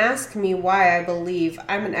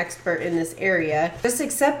an expert in this area. Just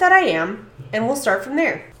accept that I am, and we'll start from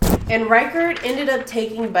there." And Reichert ended up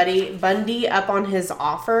taking Bundy up on his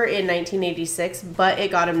offer in 1986, but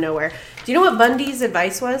it got him nowhere. Do you know what Bundy's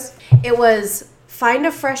advice was? It was, find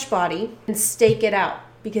a fresh body and stake it out,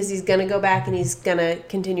 because he's going to go back and he's going to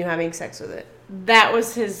continue having sex with it. That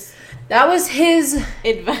was his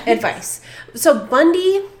advice. So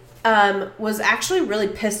Bundy was actually really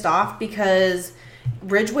pissed off because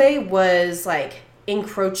Ridgway was like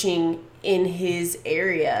encroaching in his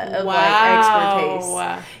area of like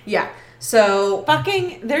expertise. Yeah. So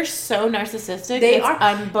they're so narcissistic. It's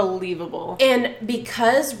unbelievable. And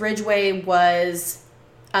because Ridgway was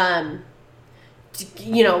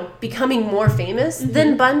becoming more famous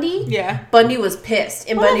than Bundy. Yeah. Bundy was pissed.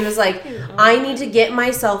 And Bundy was like, I need to get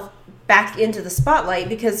myself back into the spotlight,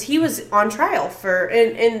 because he was on trial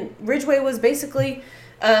and Ridgway was basically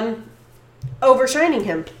overshining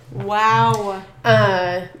him. Wow.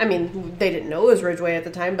 I mean, they didn't know it was Ridgway at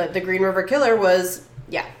the time, but the Green River Killer was,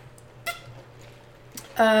 yeah.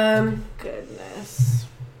 Goodness.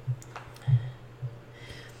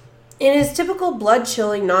 In his typical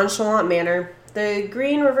blood-chilling, nonchalant manner, the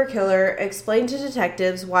Green River Killer explained to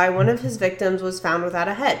detectives why one of his victims was found without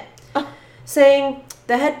a head, saying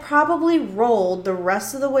the head probably rolled the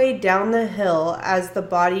rest of the way down the hill as the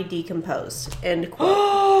body decomposed. End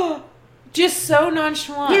quote. Just so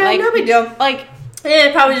nonchalant. Yeah, no big deal. Like,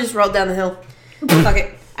 it probably just rolled down the hill. Fuck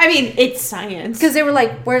it. I mean, it's science. Because they were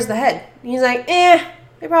like, where's the head? And he's like,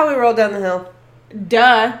 they probably rolled down the hill.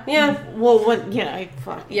 Duh. Yeah. Well, what? Yeah.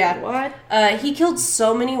 Fuck. Yeah. What? He killed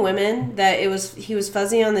so many women that he was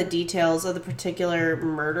fuzzy on the details of the particular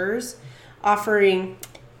murders, offering,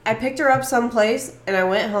 I picked her up someplace and I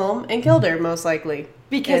went home and killed her, most likely.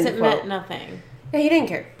 Because it meant nothing. Yeah, he didn't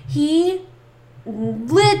care. He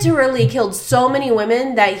literally killed so many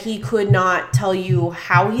women that he could not tell you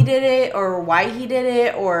how he did it or why he did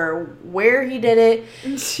it or where he did it.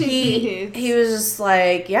 He was just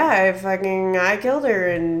like, yeah, I killed her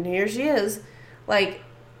and here she is. Like,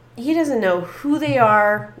 he doesn't know who they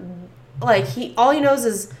are. Like, all he knows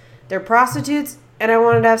is they're prostitutes and I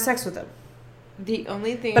wanted to have sex with them. The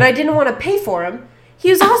only thing... But I didn't want to pay for him. He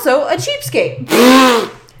was also a cheapskate.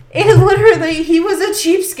 And literally, he was a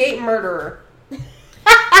cheapskate murderer.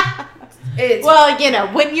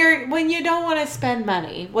 When you don't want to spend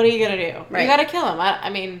money, what are you gonna do? Right. You gotta kill him. I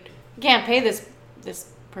mean, you can't pay this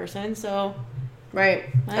person, so right.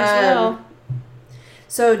 Might as well.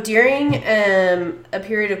 So during a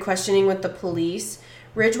period of questioning with the police,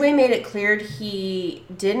 Ridgway made it clear he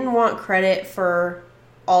didn't want credit for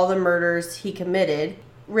all the murders he committed.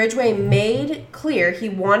 Ridgway made clear he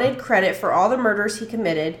wanted credit for all the murders he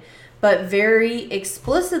committed, but very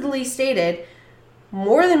explicitly stated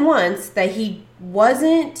more than once that he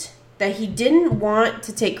didn't want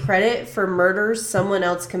to take credit for murders someone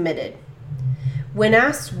else committed. When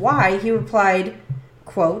asked why, he replied,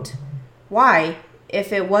 quote, "Why,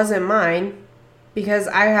 if it wasn't mine? Because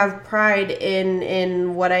I have pride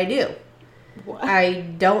in what I do. What? I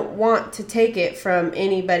don't want to take it from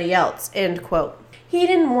anybody else," end quote. He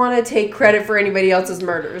didn't want to take credit for anybody else's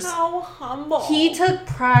murders. How humble. He took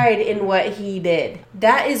pride in what he did.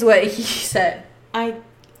 That is what he said.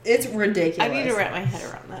 It's ridiculous. I need to wrap my head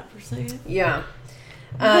around that for a second. Yeah.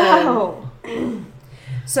 Wow.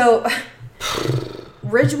 So,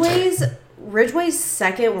 Ridgway's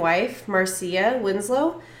second wife, Marcia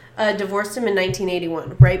Winslow, divorced him in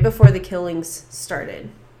 1981, right before the killings started.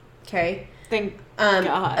 Okay? Thank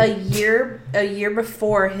God. A year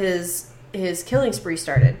before his killing spree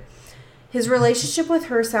started. His relationship with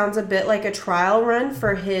her sounds a bit like a trial run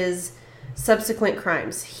for his subsequent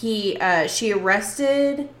crimes. She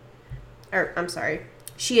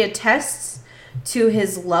attests to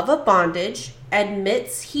his love of bondage,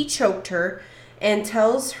 admits he choked her, and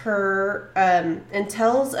tells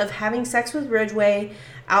of having sex with Ridgway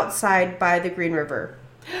outside by the Green River.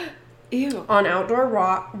 Ew. On outdoor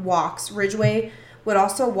walks, Ridgway would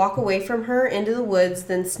also walk away from her into the woods,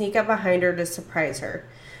 then sneak up behind her to surprise her.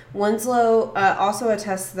 Winslow also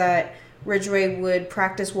attests that Ridgway would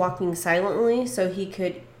practice walking silently so he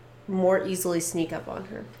could more easily sneak up on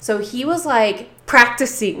her. So he was like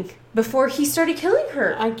practicing before he started killing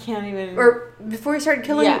her. I can't even. Or before he started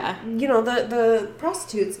killing, the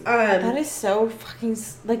prostitutes. That is so fucking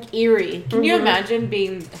like eerie. Can you imagine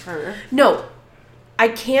being her? No, I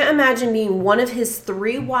can't imagine being one of his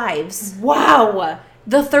 3 wives. Wow.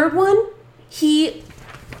 The third one, he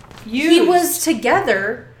was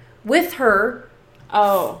together with her.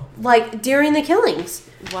 Oh. Like, during the killings.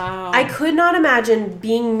 Wow. I could not imagine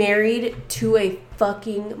being married to a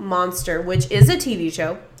fucking monster, which is a TV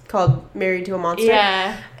show called Married to a Monster.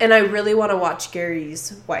 Yeah. And I really want to watch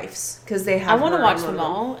Gary's wives, because they have I want to watch them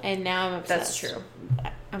all, and now I'm obsessed. That's true.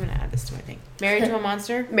 I'm going to add this to my thing. Married to a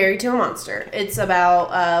Monster? Married to a Monster. It's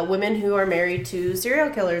about women who are married to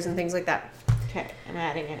serial killers and things like that. Okay, I'm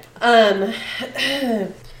adding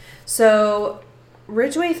it. So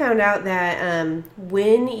Ridgway found out that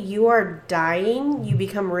when you are dying, you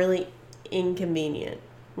become really inconvenient.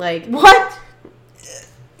 Like, what?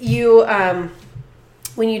 You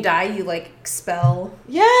when you die, you like expel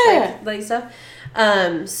like stuff.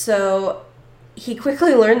 So he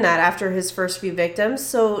quickly learned that after his first few victims.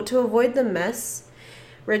 So to avoid the mess,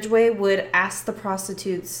 Ridgway would ask the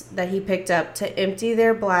prostitutes that he picked up to empty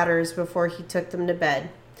their bladders before he took them to bed,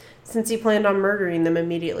 since he planned on murdering them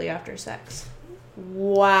immediately after sex.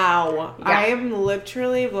 Wow. Yeah. I am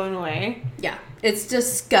literally blown away. Yeah. It's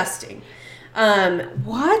disgusting.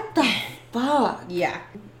 What the fuck? Yeah.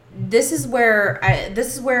 This is where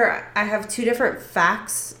I have 2 different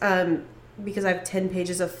facts, because I have 10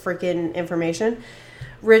 pages of freaking information.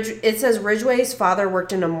 It says Ridgway's father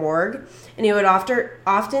worked in a morgue, and he would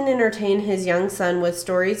often entertain his young son with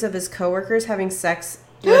stories of his coworkers having sex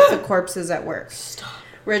with the corpses at work. Stop.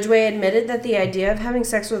 Ridgway admitted that the idea of having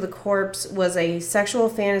sex with a corpse was a sexual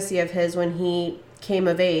fantasy of his when he came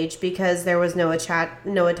of age, because there was no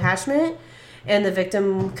attachment, and the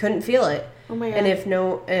victim couldn't feel it. Oh my God.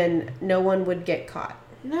 And no one would get caught.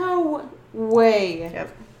 No way.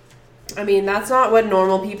 Yep. I mean, that's not what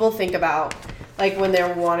normal people think about, like, when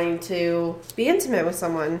they're wanting to be intimate with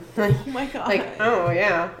someone. Oh my God. Like, oh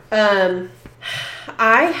yeah.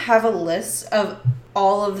 I have a list of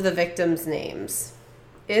all of the victims' names.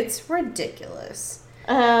 It's ridiculous.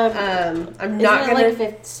 I'm not gonna. Isn't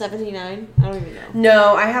it like 79? I don't even know.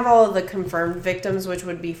 No, I have all of the confirmed victims, which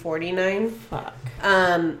would be 49. Fuck.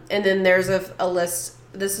 And then there's a list.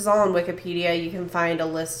 This is all on Wikipedia. You can find a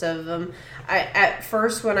list of them. At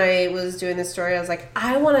first, when I was doing this story, I was like,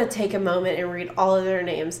 I want to take a moment and read all of their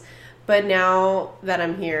names. But now that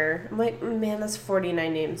I'm here, I'm like, man, that's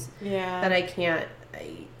 49 names. Yeah. That I can't.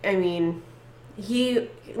 I mean, he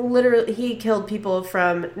killed people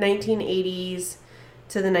from 1980s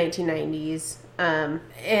to the 1990s.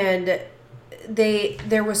 And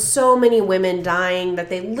there was so many women dying that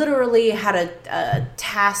they literally had a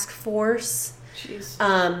task force. Jeez.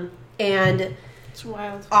 And it's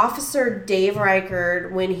wild. Officer Dave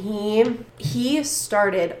Reichard, when he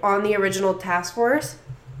started on the original task force,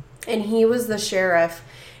 and he was the sheriff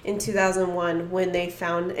in 2001 when they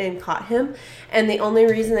found and caught him. And the only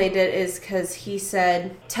reason they did is because he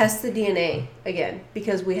said, test the DNA again,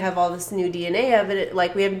 because we have all this new DNA evidence,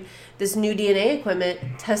 like we have this new DNA equipment,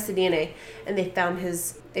 test the DNA. And they found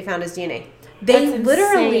his DNA.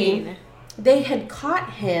 They had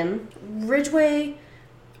caught him. Ridgway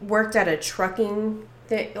worked at a trucking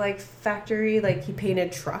factory, like he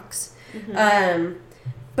painted trucks. Mm-hmm.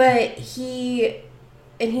 But he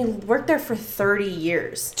worked there for 30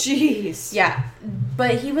 years. Jeez. Yeah.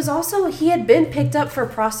 But he had been picked up for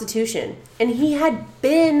prostitution, and he had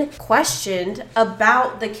been questioned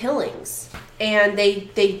about the killings. And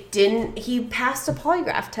they didn't, he passed a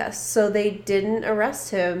polygraph test, so they didn't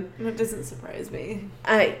arrest him. That doesn't surprise me.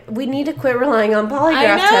 We need to quit relying on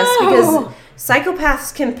polygraph tests because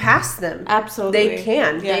psychopaths can pass them. Absolutely. They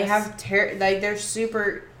can. Yes. They have, they're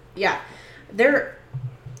super,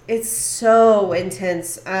 it's so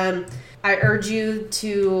intense. I urge you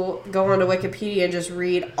to go onto Wikipedia and just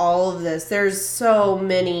read all of this. There's so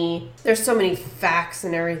many facts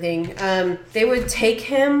and everything. They would take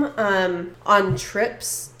him on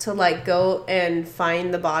trips to like go and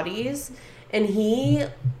find the bodies, and he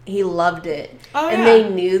loved it. Oh, and they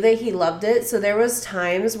knew that he loved it. So there was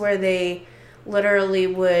times where they literally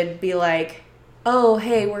would be like, oh,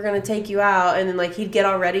 hey, we're going to take you out. And then, like, he'd get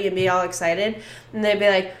all ready and be all excited. And they'd be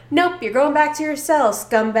like, nope, you're going back to your cell,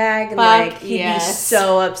 scumbag. And, like, he'd be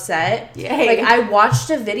so upset. Yay. Like, I watched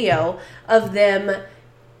a video of them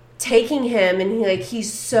taking him, and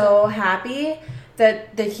he's so happy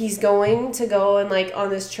that he's going to go and, like, on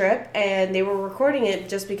this trip. And they were recording it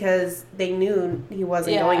just because they knew he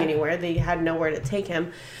wasn't going anywhere. They had nowhere to take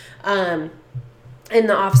him. And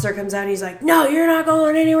the officer comes out and he's like, no, you're not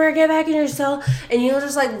going anywhere. Get back in your cell. And you'll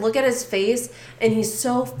just like look at his face and he's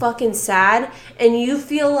so fucking sad. And you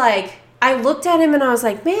feel like, I looked at him and I was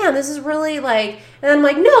like, man, this is really like, and I'm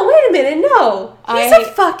like, no, wait a minute. No, he's a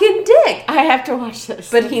fucking dick. I have to watch this.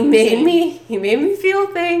 But he made me feel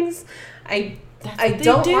things. I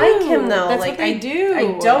don't like him though. That's like what they do.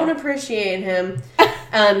 I don't appreciate him.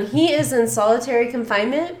 He is in solitary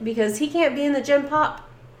confinement because he can't be in the gym pop.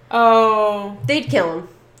 Oh. They'd kill him.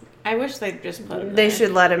 I wish they'd just put him They there.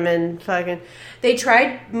 should let him in fucking... They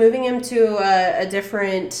tried moving him to a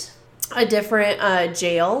different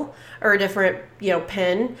jail or a different,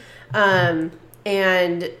 pen.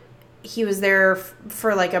 And he was there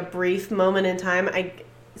for like a brief moment in time.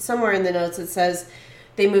 Somewhere in the notes it says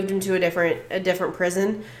they moved him to a different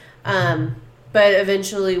prison. But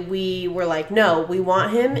eventually we were like, no, we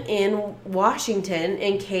want him in Washington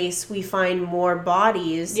in case we find more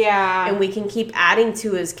bodies. Yeah. And we can keep adding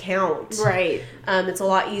to his count. Right. It's a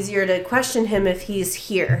lot easier to question him if he's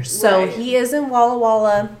here. So he is in Walla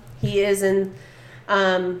Walla. He is in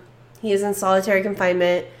solitary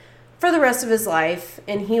confinement for the rest of his life.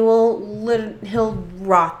 And he'll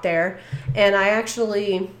rot there. And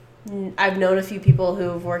I've known a few people who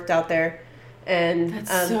have worked out there. And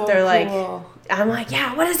That's so they're like... cool. I'm like,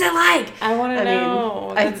 yeah, what is it like? I want to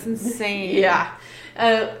know. That's insane. Yeah.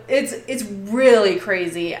 It's really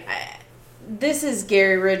crazy. This is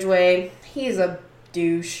Gary Ridgway. He's a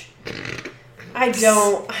douche. I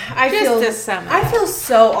feel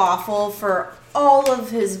so awful for all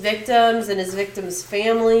of his victims and his victims'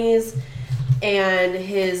 families and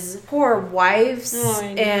his poor wives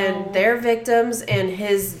and their victims and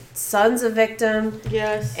his son's a victim.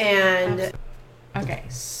 Yes. And okay,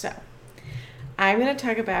 so I'm going to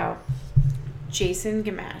talk about Jason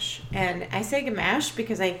Gamache. And I say Gamache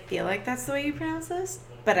because I feel like that's the way you pronounce this,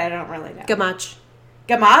 but I don't really know. Gamache.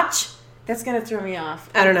 Gamache? That's going to throw me off.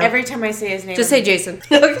 I don't know. Every time I say his name. Just say Jason.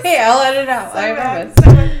 Okay, I'll let it out. I promise.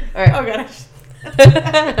 All right. Oh, gosh.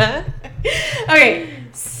 Okay,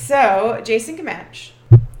 so Jason Gamache.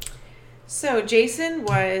 So Jason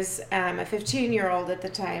was a 15-year-old at the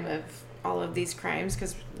time of all of these crimes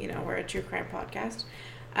because, we're a true crime podcast.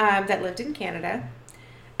 That lived in Canada.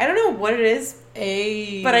 I don't know what it is,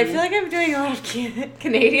 but I feel like I'm doing a lot of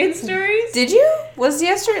Canadian stories. Did you? Was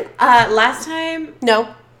yesterday? Last time...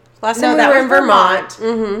 No. Last time we were in Vermont.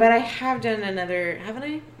 Mm-hmm. But I have done another... Haven't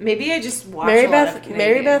I? Maybe I just watched a lot of Canadian.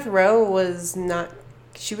 Mary Beth Rowe was not...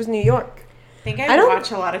 She was New York. I think I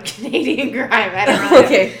watch a lot of Canadian crime. I don't know.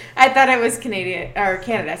 Okay. I thought it was Canadian... Or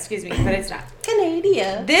Canada, excuse me. But it's not.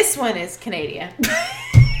 Canada. This one is Canadian.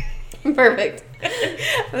 Perfect.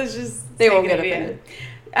 Let's just they won't get offended.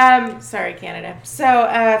 Sorry, Canada. So,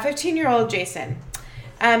 15-year-old Jason.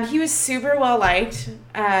 He was super well liked.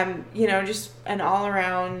 Just an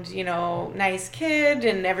all-around, nice kid,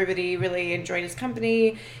 and everybody really enjoyed his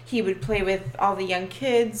company. He would play with all the young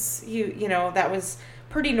kids. That was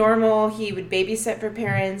pretty normal. He would babysit for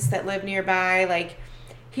parents that lived nearby. Like,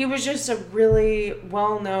 he was just a really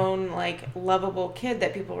well-known, like, lovable kid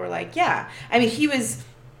that people were like, yeah. I mean, he was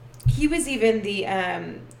even the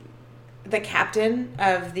captain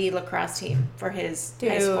of the lacrosse team for his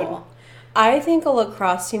high school. I think a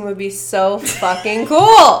lacrosse team would be so fucking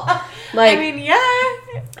cool. Like, I mean,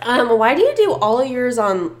 yeah. Why do you do all of yours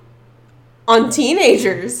on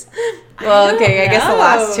teenagers? Well, okay, I guess the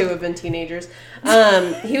last two have been teenagers.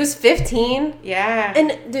 He was 15. Yeah.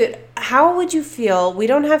 And dude, how would you feel? We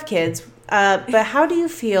don't have kids, but how do you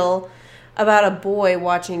feel about a boy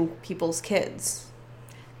watching people's kids?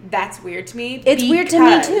 That's weird to me. It's weird to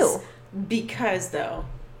me too. Because, though,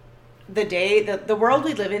 the world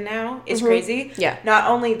we live in now is crazy. Yeah. Not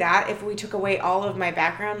only that, if we took away all of my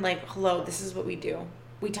background, like, hello, this is what we do.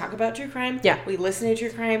 We talk about true crime. Yeah. We listen to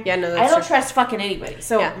true crime. Yeah, no, that's I don't true. trust fucking anybody.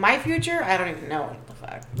 So my future, I don't even know what the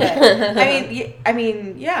fuck. But it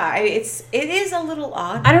is a little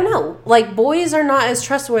odd. I don't know. Like, boys are not as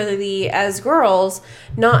trustworthy as girls,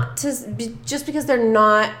 just because they're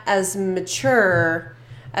not as mature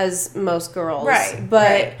as most girls. Right.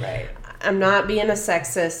 But right. I'm not being a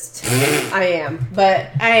sexist. I am.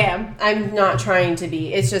 But I am. I'm not trying to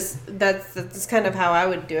be. It's just, that's kind of how I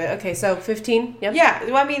would do it. Okay, so 15? Yep. Yeah.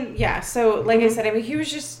 Well, I mean, yeah. So, like I said, I mean, he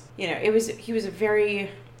was just, he was a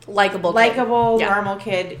very Likeable, normal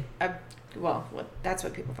kid. That's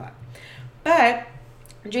what people thought. But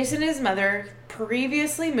Jason and his mother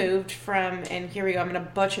previously moved from, and here we go, I'm going to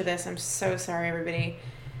butcher this. I'm so sorry, everybody.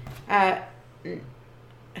 Help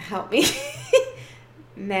me.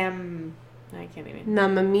 I can't even.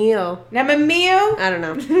 Namamio. I don't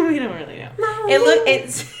know. We don't really know.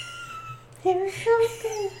 It's. Okay,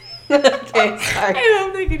 sorry. I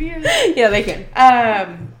hope they can hear that. Yeah, they can.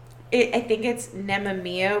 I think it's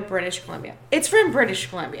Namamio, British Columbia. It's from British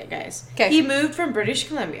Columbia, guys. Okay. He moved from British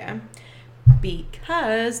Columbia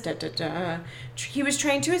because he was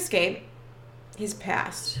trying to escape his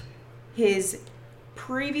past, his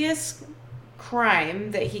previous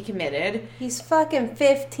crime that he committed. He's fucking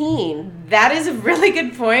 15. That is a really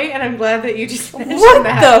good point, and I'm glad that you just mentioned What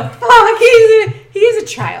that. the fuck? He is a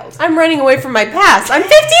child. I'm running away from my past. I'm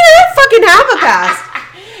 15. I don't fucking have a past.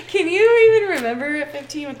 Can you even remember at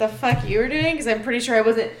 15 what the fuck you were doing? Because I'm pretty sure I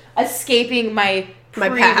wasn't escaping my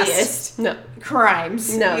previous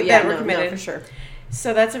crimes that were committed. No, for sure.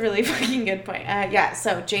 So that's a really fucking good point.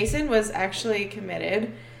 So Jason was actually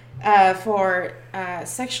committed for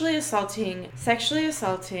sexually assaulting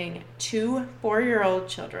 2 4-year-old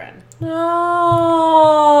children.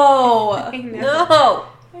 No. I know. No.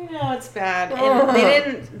 I know it's bad.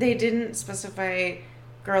 And they didn't specify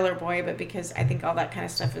girl or boy, but because I think all that kind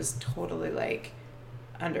of stuff is totally like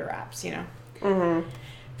under wraps,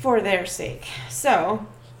 for their sake. So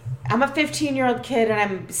I'm a 15-year-old kid and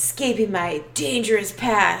I'm escaping my dangerous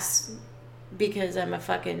past because I'm a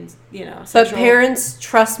fucking, But parents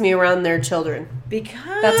trust me around their children.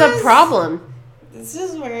 Because that's a problem. This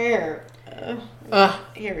is where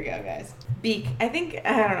here we go, guys. I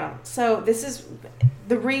don't know. So this is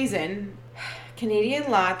the reason. Canadian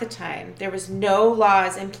law at the time, there was no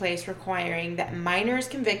laws in place requiring that minors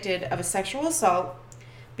convicted of a sexual assault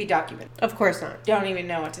be documented. Of course not. Don't even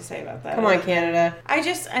know what to say about that. Come on, Canada.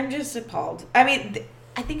 I'm just appalled. I mean,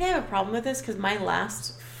 I think I have a problem with this because my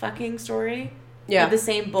last fucking story had the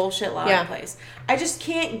same bullshit law in place. I just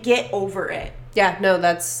can't get over it. Yeah, no,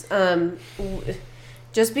 that's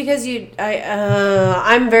just because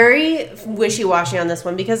I'm very wishy-washy on this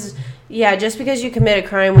one because just because you commit a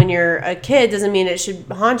crime when you're a kid doesn't mean it should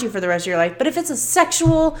haunt you for the rest of your life. But if it's a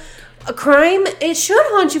crime, it should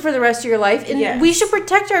haunt you for the rest of your life, and we should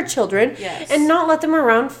protect our children and not let them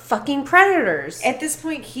around fucking predators. At this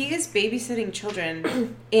point, he is babysitting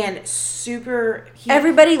children and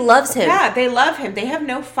everybody loves him. Yeah, they love him. They have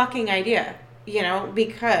no fucking idea,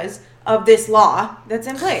 because of this law that's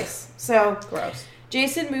in place. So gross.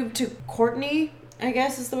 Jason moved to Courtney, I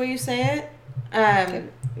guess is the way you say it. Okay.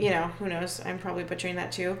 Who knows? I'm probably butchering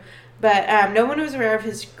that too. But no one was aware of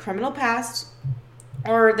his criminal past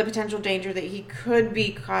or the potential danger that he could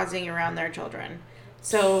be causing around their children.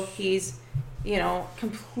 So he's,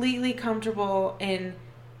 completely comfortable in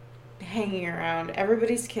hanging around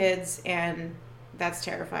everybody's kids, and that's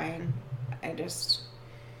terrifying. It's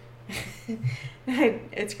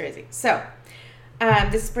crazy. So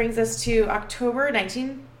this brings us to October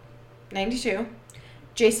 1992.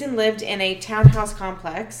 Jason lived in a townhouse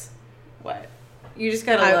complex. What? You just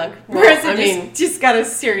gotta look. Marisa just got a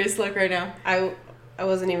serious look right now. I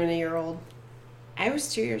wasn't even a year old. I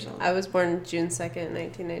was 2 years old. I was born June 2nd,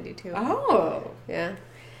 1992. Oh. Yeah.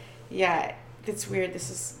 Yeah, it's weird.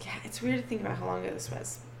 It's weird to think about how long ago this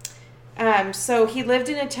was. So he lived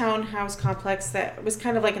in a townhouse complex that was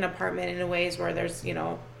kind of like an apartment in a ways where there's,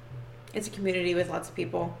 it's a community with lots of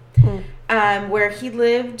people. Where he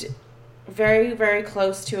lived very, very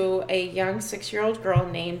close to a young 6-year-old girl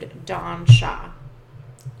named Dawn Shaw.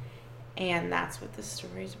 And that's what this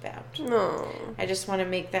story's about. No. I just want to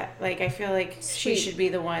make that, I feel like she should be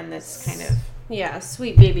the one that's kind of... Yeah,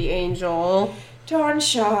 sweet baby angel. Dawn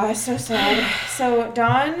Shaw, so sad. So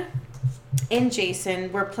Dawn and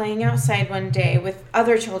Jason were playing outside one day with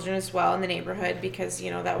other children as well in the neighborhood because,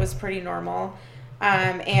 that was pretty normal.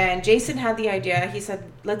 And Jason had the idea. He said,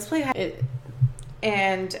 let's play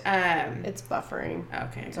And It's buffering.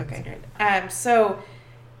 okay, It's okay. So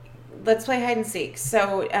let's play hide and seek.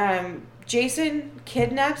 So Jason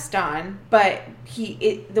kidnaps Dawn, but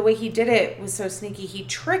the way he did it was so sneaky. He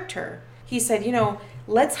tricked her. He said,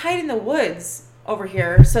 let's hide in the woods over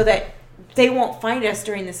here so that they won't find us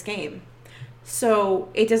during this game. So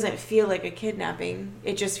it doesn't feel like a kidnapping.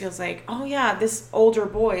 It just feels like, oh yeah, this older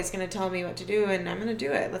boy is going to tell me what to do and I'm going to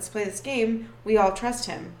do it. Let's play this game. We all trust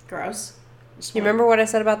him. Gross. You remember what I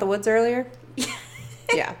said about the woods earlier?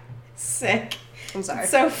 Yeah. Sick. I'm sorry.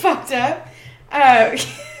 So fucked up.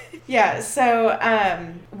 Yeah. So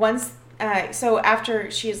so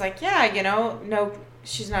after she's like, yeah, no,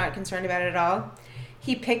 she's not concerned about it at all.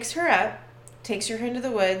 He picks her up, takes her into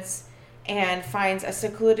the woods, and finds a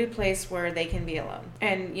secluded place where they can be alone.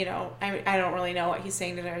 And, I don't really know what he's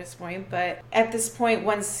saying to her at this point, but at this point,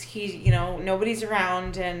 once he, nobody's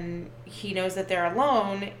around and he knows that they're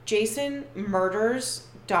alone, Jason murders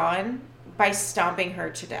Dawn by stomping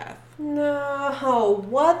her to death. No,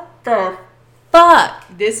 what the fuck?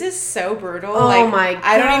 This is so brutal. Oh my God.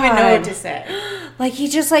 I don't even know what to say. Like, he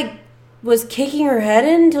just, was kicking her head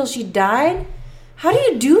in until she died? How do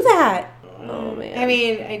you do that? Oh, man. I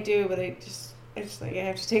mean, I do, but I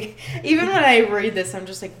have to take... Even when I read this, I'm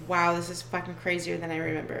just like, wow, this is fucking crazier than I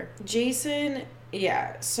remember. Jason,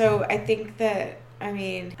 yeah, so I think that, I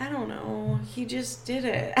don't know. He just did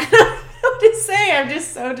it. I don't know what to say. I'm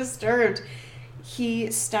just so disturbed. He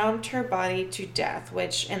stomped her body to death,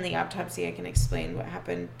 which in the autopsy I can explain what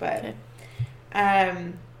happened, but...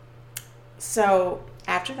 Okay. So,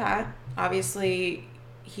 after that, obviously,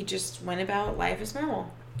 he just went about life as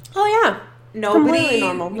normal. Oh, yeah. Nobody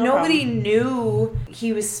problem. knew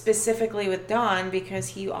he was specifically with Dawn because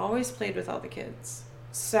he always played with all the kids.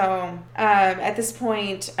 So at this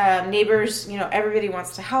point, neighbors, everybody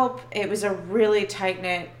wants to help. It was a really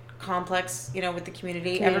tight-knit complex, with the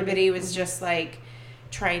community. Everybody was just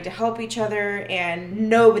trying to help each other, and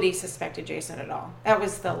nobody suspected Jason at all. That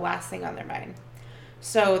was the last thing on their mind.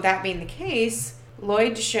 So that being the case,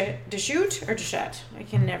 Lloyd Deschute, I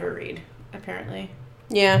can never read, apparently.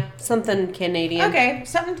 Yeah, something Canadian. Okay,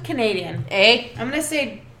 something Canadian. I'm going to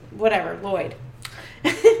say whatever, Lloyd.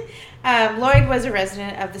 Lloyd was a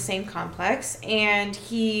resident of the same complex, and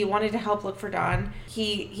he wanted to help look for Dawn.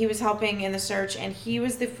 He was helping in the search, and he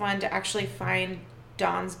was the one to actually find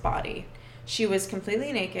Dawn's body. She was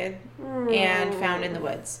completely naked and found in the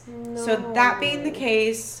woods. No. So that being the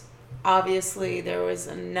case, obviously there was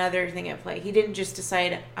another thing at play. He didn't just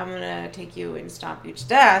decide, I'm going to take you and stomp you to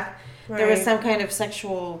death. Right. There was some kind of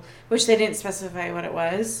sexual, which they didn't specify what it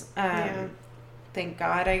was. Thank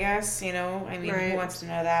God, I guess, Right. Who wants to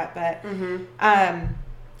know that? But,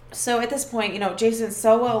 so at this point, Jason's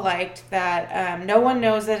so well liked that no one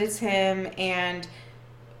knows that it's him.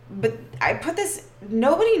 But I put this,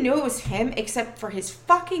 nobody knew it was him except for his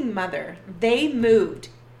fucking mother. They moved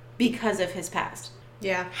because of his past.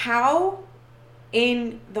 Yeah. How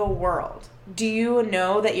in the world do you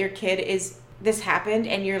know that your kid this happened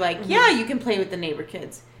and you're like, yeah, you can play with the neighbor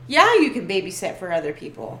kids. Yeah, you can babysit for other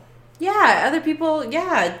people. Yeah, other people,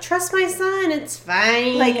 trust my son, it's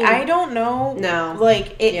fine. I don't know. No.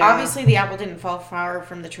 Obviously the apple didn't fall far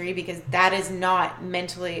from the tree because that is not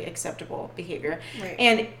mentally acceptable behavior. Right.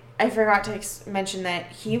 And I forgot to mention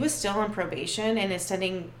that he was still on probation and is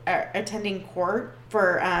attending court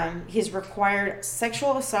for his required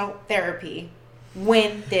sexual assault therapy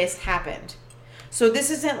when this happened. So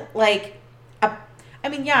this isn't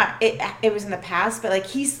it was in the past, but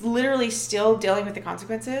he's literally still dealing with the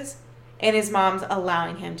consequences, and his mom's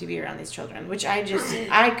allowing him to be around these children, which I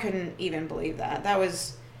couldn't even believe that. That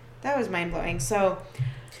was mind blowing. So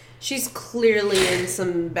she's clearly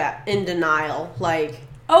in denial.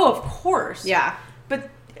 Oh, of course. Yeah. But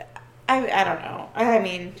I don't know.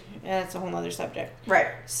 That's a whole other subject. Right.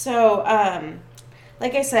 So,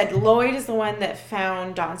 like I said, Lloyd is the one that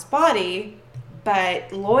found Dawn's body,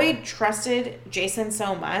 but Lloyd trusted Jason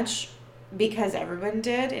so much because everyone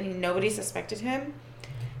did and nobody suspected him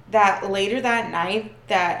that later that night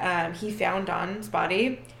that he found Dawn's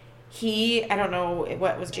body, I don't know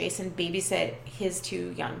what was Jason, babysit his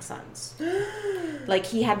 2 young sons.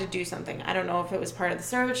 He had to do something. I don't know if it was part of the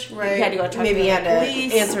search. Right. He had to go talk Maybe to the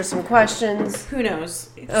police. Answer some questions. Who knows?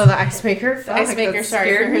 Oh, the ice maker? The ice maker, sorry,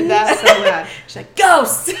 I heard me that. So bad. She's like,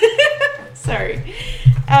 ghost! Sorry.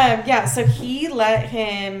 So he let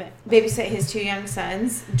him babysit his 2 young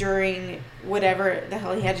sons during whatever the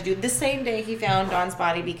hell he had to do. The same day he found Dawn's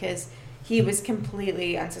body because he was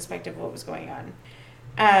completely unsuspecting of what was going on.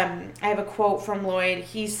 I have a quote from Lloyd.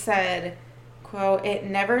 He said, quote, "It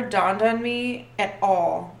never dawned on me at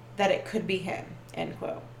all that it could be him," end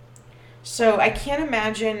quote. So I can't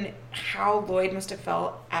imagine how Lloyd must have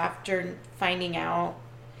felt after finding out.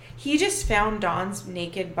 He just found Dawn's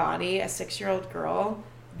naked body, a 6-year-old girl,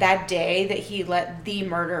 that day that he let the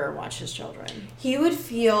murderer watch his children. He would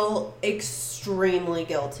feel extremely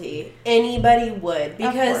guilty. Anybody would.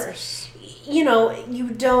 Because, you know, you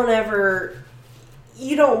don't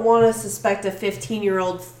want to suspect a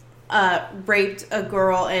 15-year-old raped a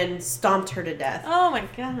girl and stomped her to death. Oh my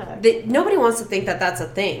God. Nobody wants to think that that's a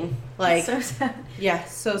thing. Like, it's so sad. Yeah,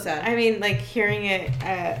 so sad. I mean, like, hearing it,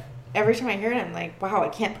 every time I hear it, I'm like, wow,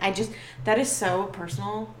 that is so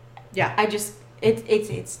personal. Yeah. It's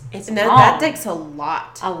and that takes a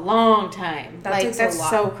lot. A long time. That's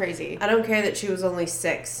so crazy. I don't care that she was only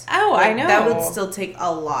 6. Oh, I know. That would still take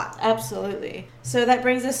a lot. Absolutely. So that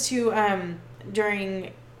brings us to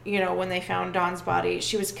during, you know, when they found Dawn's body,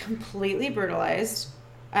 she was completely brutalized.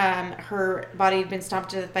 Her body had been stomped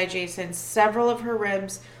to death by Jason. Several of her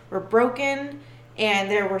ribs were broken, and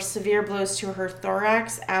there were severe blows to her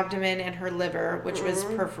thorax, abdomen, and her liver, which was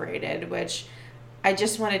perforated, which I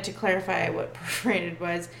just wanted to clarify what perforated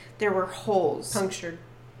was. There were holes. Punctured.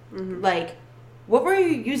 Mm-hmm. Like, what were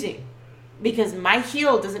you using? Because my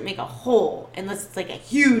heel doesn't make a hole unless it's like a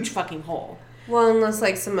huge fucking hole. Well, unless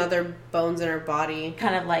like some other bones in her body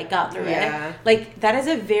kind of like got through it. Like, that is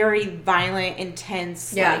a very violent,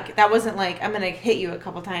 intense, like, that wasn't like, I'm going to hit you a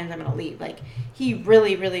couple times, I'm going to leave. Like, he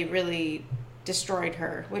really, really, really destroyed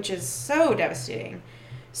her, which is so devastating.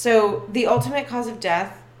 So the ultimate cause of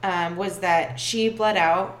death was that she bled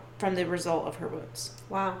out from the result of her wounds.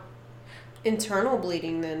 Wow. Internal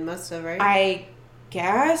bleeding then must have, right? I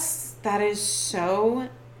guess that is so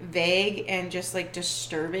vague and just like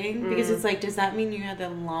disturbing because it's like, does that mean you had a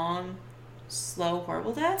long, slow,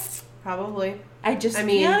 horrible death? Probably. I can't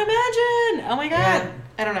imagine. Oh my God. Yeah.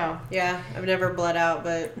 I don't know. Yeah, I've never bled out,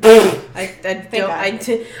 but I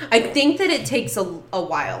think that it takes a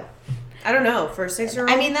while. I don't know, for a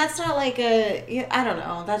 6-year-old. I mean, that's not like I don't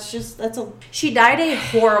know. She died a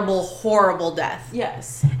horrible, horrible death.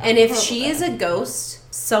 Yes. And if she is a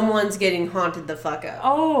ghost, someone's getting haunted the fuck up.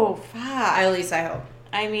 Oh, fuck. At least I hope.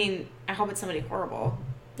 I mean, I hope it's somebody horrible.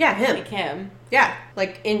 Yeah, him. Like him. Yeah,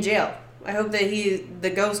 like in jail. I hope that the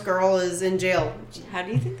ghost girl is in jail. How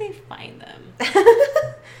do you think they find them?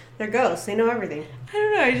 They're ghosts. They know everything. I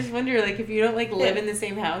don't know. I just wonder, like, if you don't, like, live in the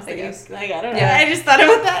same house. I guess. Like, I don't know. Yeah. I just thought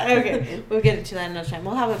about that. Okay. We'll get into that another time.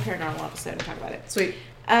 We'll have a paranormal episode and talk about it. Sweet.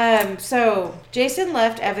 So Jason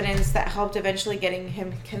left evidence that helped eventually getting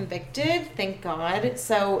him convicted. Thank God.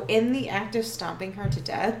 So in the act of stomping her to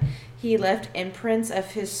death, he left imprints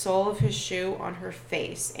of his sole of his shoe on her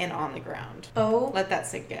face and on the ground. Oh. Let that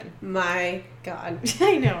sink in. My God.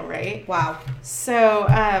 I know, right? Wow. So,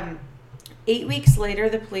 8 weeks later,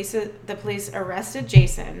 the police arrested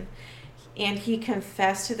Jason, and he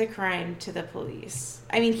confessed to the crime to the police.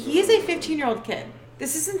 I mean, he is a 15-year-old kid.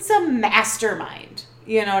 This isn't some mastermind.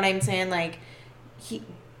 You know what I'm saying? Like,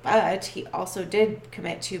 but he also did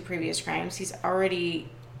commit 2 previous crimes. He's already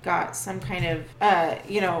got some kind of,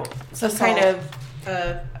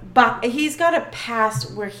 but he's got a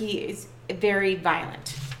past where he is very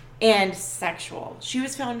violent and sexual. She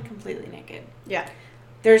was found completely naked. Yeah.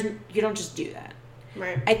 You don't just do that.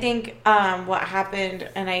 Right. I think what happened,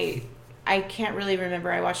 and I can't really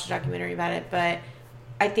remember, I watched a documentary about it, but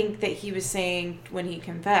I think that he was saying when he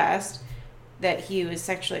confessed that he was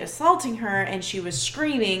sexually assaulting her and she was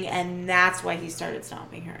screaming, and that's why he started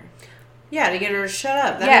stomping her. Yeah, to get her to shut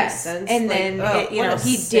up. That makes sense. And then,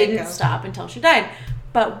 he didn't stop until she died.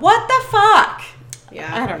 But what the fuck?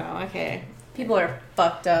 Yeah. I don't know. Okay. People are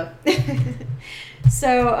fucked up.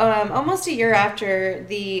 So, almost a year after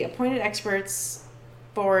the appointed experts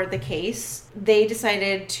for the case, they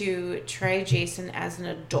decided to try Jason as an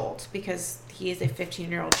adult because he is a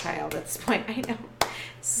 15-year-old child at this point. I know.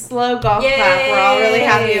 Slow golf clap. We're all really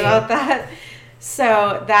happy about that.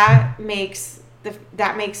 So that makes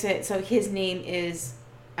it so his name is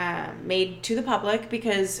made to the public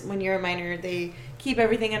because when you're a minor, they keep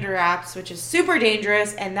everything under wraps, which is super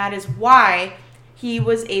dangerous, and that is why he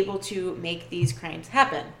was able to make these crimes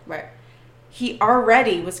happen. Right. He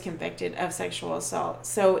already was convicted of sexual assault.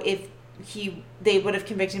 So if they would have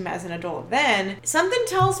convicted him as an adult then, something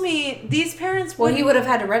tells me these parents would... Well, he would have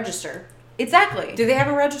had to register. Exactly. Do they have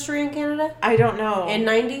a registry in Canada? I don't know. In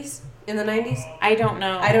the 90s? I don't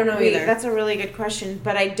know. I don't know either. That's a really good question,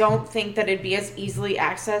 but I don't think that it'd be as easily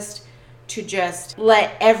accessed to just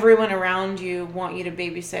let everyone around you want you to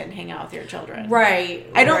babysit and hang out with your children. Right.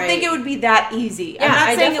 I don't think it would be that easy. Yeah, I'm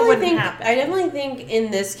not saying it wouldn't happen. I definitely think in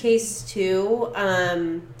this case, too,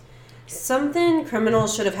 something criminal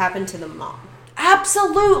should have happened to the mom.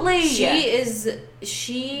 Absolutely.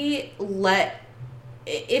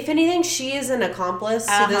 If anything, she is an accomplice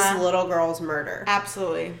to this little girl's murder.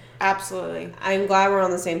 Absolutely. Absolutely. I'm glad we're on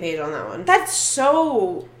the same page on that one. That's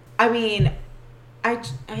so, I mean, I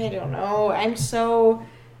don't know. I'm so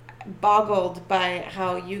boggled by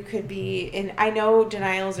how you could be, and I know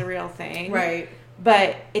denial is a real thing. Right.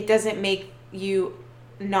 But it doesn't make you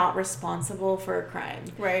not responsible for a crime.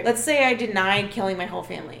 Right. Let's say I denied killing my whole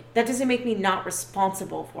family. That doesn't make me not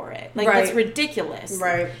responsible for it. Like, right. That's ridiculous.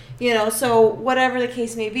 Right. You know, so whatever the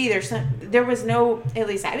case may be, there was no, at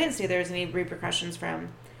least I didn't see there was any repercussions from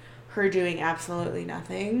her doing absolutely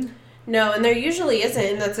nothing. No, and there usually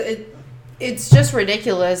isn't. And it's just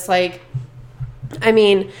ridiculous. Like, I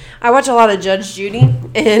mean, I watch a lot of Judge Judy,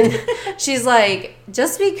 and she's like,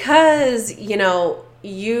 just because, you know,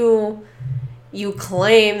 you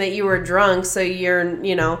claim that you were drunk, so you're,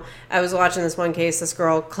 you know, I was watching this one case, this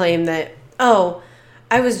girl claimed that, oh,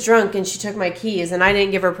 I was drunk and she took my keys and I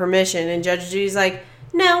didn't give her permission, and Judge Judy's like,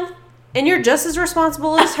 no, and you're just as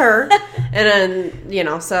responsible as her. And then, you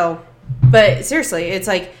know, so, but seriously, it's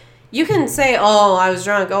like, you can say, oh, I was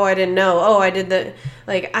drunk, oh, I didn't know, oh, I did the,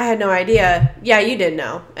 like, I had no idea. Yeah, you did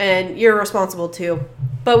know, and you're responsible too.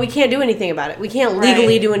 But we can't do anything about it. We can't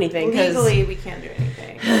legally do anything. Legally, we can't do anything.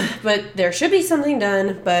 But there should be something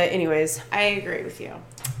done. But anyways. I agree with you.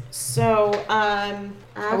 So, I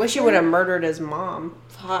wish you would have murdered his mom.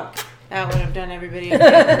 Fuck. That would have done everybody a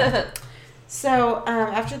favor. So,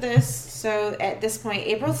 after this, at this point,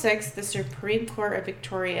 April 6th, the Supreme Court of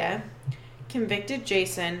Victoria convicted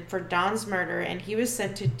Jason for Don's murder, and he was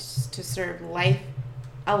sentenced to serve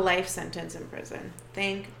a life sentence in prison.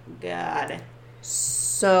 Thank God.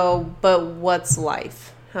 So, but what's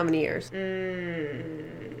life? How many years?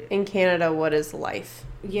 In Canada, what is life?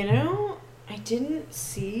 You know, I didn't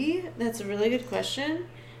see. That's a really good question,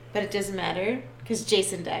 but it doesn't matter because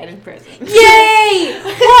Jason died in prison. Yay!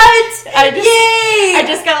 What? Yay! I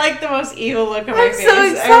just got like the most evil look on my face. I'm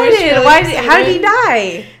so excited. How did he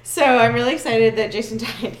die? So I'm really excited that Jason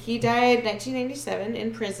died. He died 1997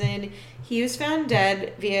 in prison. He was found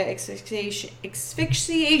dead via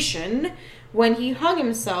asphyxiation when he hung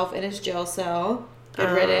himself in his jail cell.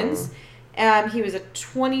 Good riddance. He was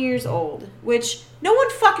 20 years old, which no one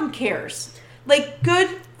fucking cares. Like, good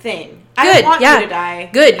thing. I don't want you to die.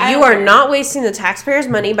 Good. You are not wasting the taxpayers'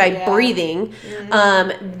 money by breathing.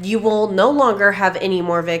 Mm-hmm. You will no longer have any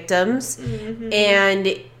more victims. Mm-hmm.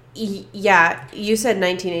 And yeah, you said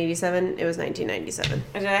 1987. It was 1997.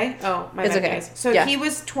 Did I? Oh, my bad, guys. So he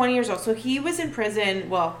was 20 years old. So he was in prison.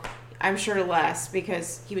 Well, I'm sure less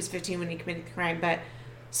because he was 15 when he committed the crime. But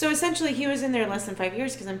so essentially, he was in there less than 5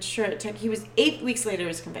 years because I'm sure it took. He was 8 weeks later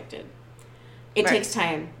was convicted. It takes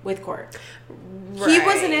time with court. Right. He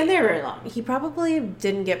wasn't in there very long. He probably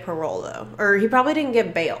didn't get parole though, or he probably didn't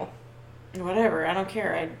get bail. Whatever, I don't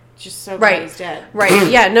care. I just so glad he's dead. Right?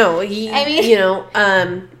 Yeah. No. I mean, you know.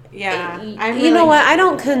 Yeah. You know what? I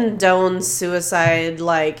don't condone suicide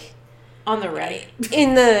like on the right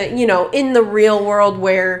in the real world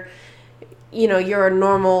where, you know, you're a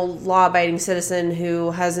normal law-abiding citizen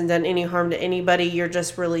who hasn't done any harm to anybody. You're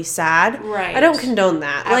just really sad. Right. I don't condone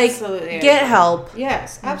that. Absolutely. Like, get help.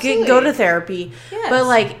 Yes, absolutely. Go to therapy. Yes. But,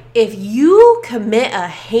 like, if you commit a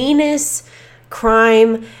heinous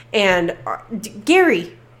crime and...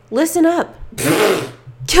 Gary, listen up.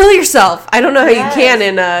 Kill yourself. I don't know how you can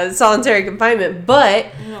in solitary confinement. But,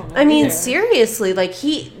 I mean, seriously, like,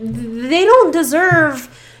 they don't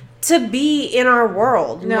deserve... to be in our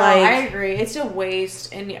world. No, I agree. It's a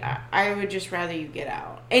waste, and I would just rather you get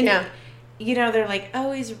out. And, you know, they're like,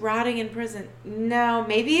 oh, he's rotting in prison. No,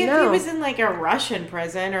 maybe if he was in, like, a Russian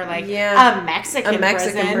prison or, like, a Mexican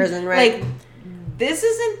prison. Right. Like, this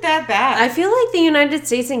isn't that bad. I feel like the United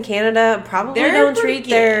States and Canada probably don't treat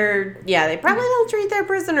their... Yeah, they probably don't treat their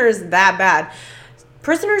prisoners that bad.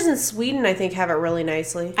 Prisoners in Sweden, I think, have it really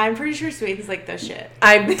nicely. I'm pretty sure Sweden's like the shit.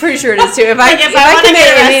 I'm pretty sure it is too. If I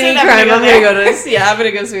commit any crime, I'm gonna go to I'm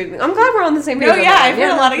gonna go to Sweden. I'm glad we're on the same page. No, I've heard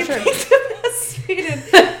a lot of good things about Sweden.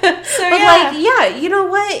 But you know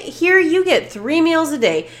what? Here you get 3 meals a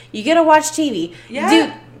day. You get to watch TV. Yeah.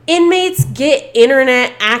 Dude, inmates get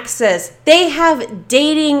internet access. They have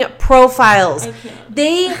dating profiles.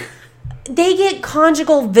 They get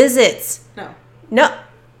conjugal visits. No.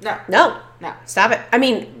 Stop it. I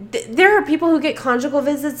mean, there are people who get conjugal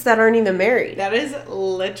visits that aren't even married. That is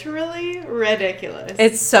literally ridiculous.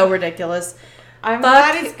 It's so ridiculous. I'm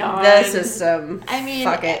glad it's gone. The system. I mean,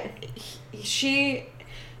 fuck it. She,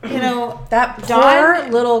 you know, that poor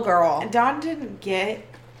little girl. Dawn didn't get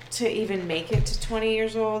to even make it to 20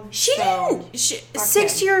 years old. She didn't.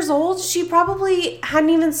 6 him. years old. She probably hadn't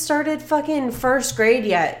even started fucking first grade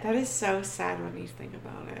yet. That is so sad when you think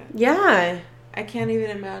about it. Yeah. I can't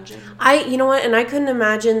even imagine. You know what? And I couldn't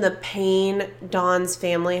imagine the pain Dawn's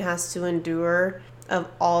family has to endure of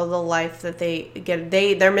all the life that they get.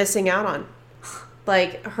 They're missing out on.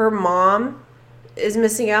 Like, her mom is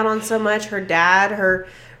missing out on so much. Her dad, her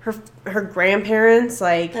grandparents,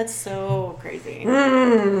 like... That's so crazy.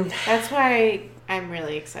 That's why I'm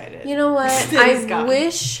really excited. You know what?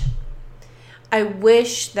 I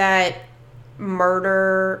wish that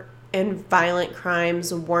murder and violent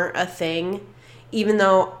crimes weren't a thing, even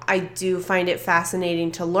though I do find it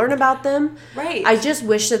fascinating to learn about them. Right. I just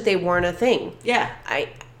wish that they weren't a thing. Yeah.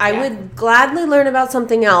 I would gladly learn about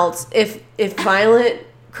something else if violent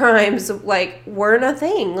crimes like weren't a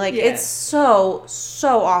thing. Like, it's so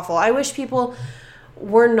awful. I wish people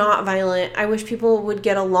were not violent. I wish people would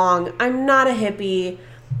get along. I'm not a hippie.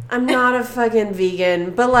 I'm not a fucking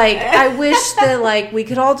vegan, but like I wish that like we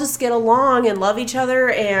could all just get along and love each other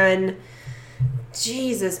and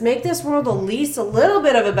Jesus, make this world at least a little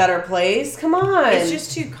bit of a better place. Come on. It's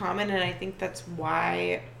just too common, and I think that's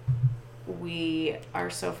why we are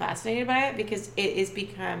so fascinated by it, because it has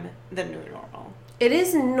become the new normal. It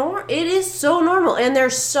is so normal, and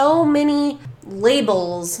there's so many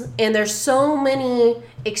labels, and there's so many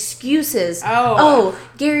excuses. Oh,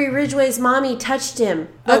 Gary Ridgway's mommy touched him.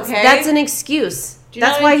 That's an excuse. Do you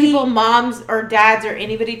know why people, moms or dads or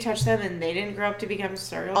anybody touch them and they didn't grow up to become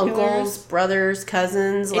serial killers? Uncles, brothers,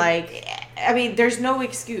 cousins, I mean, there's no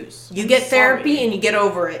excuse. You get therapy and you get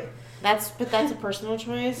over it. But that's a personal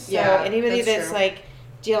choice. So yeah, anybody that's true. Like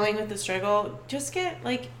dealing with the struggle, just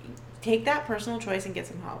take that personal choice and get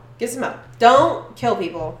some help. Get some help. Don't kill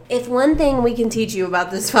people. If one thing we can teach you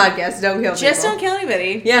about this podcast, don't kill people. Just don't kill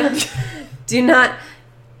anybody. Yeah. Do not.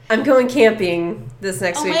 I'm going camping this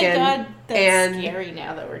next weekend. Oh my God. That's scary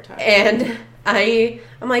now that we're talking. And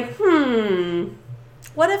I'm like,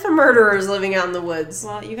 what if a murderer is living out in the woods?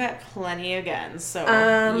 Well, you got plenty of guns, so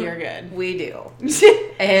you're good. We do.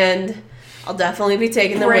 And I'll definitely be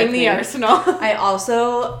taking them with me. Bring the arsenal.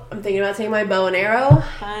 I'm thinking about taking my bow and arrow.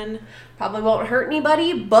 Fun. Probably won't hurt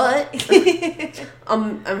anybody, but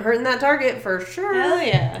I'm hurting that target for sure. Hell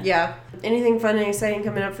yeah. Yeah. Anything fun and exciting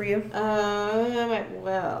coming up for you?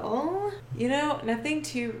 Well, nothing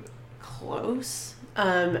too close.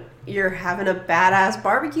 You're having a badass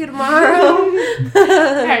barbecue tomorrow.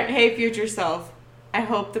 Hey, future self. I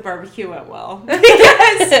hope the barbecue went well. Because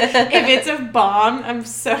if it's a bomb, I'm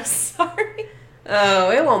so sorry.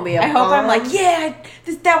 Oh, it won't be a bomb. I hope I'm like, yeah,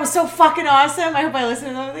 that was so fucking awesome. I hope I listen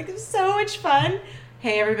to them. Like, it was so much fun.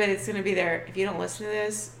 Hey, everybody that's going to be there, if you don't listen to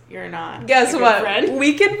this, you're not. Guess what? Friend.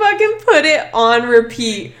 We can fucking put it on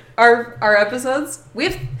repeat. Our episodes. We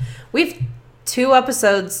have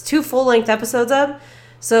 2 full-length episodes up.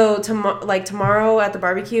 So tomorrow at the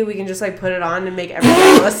barbecue, we can just put it on and make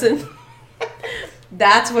everybody listen.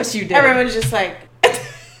 That's what you do. Everyone's just like,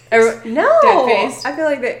 no. Dead face. I feel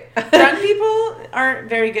like they drunk people aren't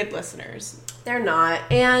very good listeners. They're not.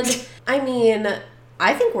 And I mean,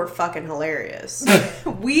 I think we're fucking hilarious.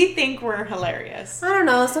 We think we're hilarious. I don't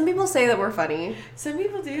know. Some people say that we're funny. Some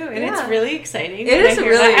people do, and it's really exciting. It is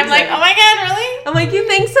really exciting. I'm like, oh my God, really? I'm like, you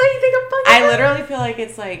think so? You think I'm funny? I literally feel like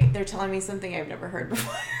it's like they're telling me something I've never heard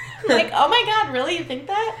before. I'm like, oh my God, really? You think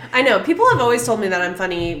that? I know. People have always told me that I'm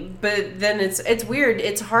funny, but then it's weird.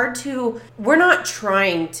 It's hard to... We're not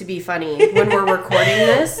trying to be funny when we're recording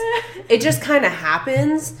this. It just kind of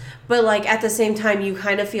happens. But, at the same time, you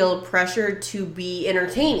kind of feel pressured to be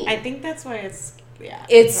entertaining. I think that's why it's... Yeah.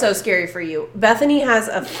 It's so scary for you. Bethany has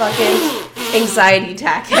a fucking anxiety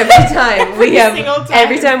attack every time.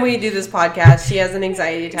 Every time we do this podcast, she has an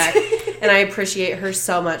anxiety attack. And I appreciate her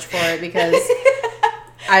so much for it because...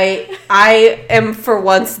 I am for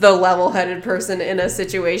once the level-headed person in a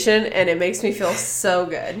situation, and it makes me feel so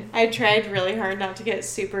good. I tried really hard not to get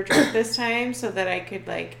super drunk this time so that I could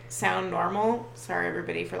sound normal. Sorry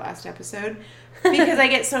everybody for last episode. Because I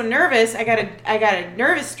get so nervous, I got a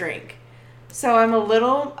nervous drink. So I'm a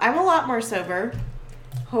lot more sober.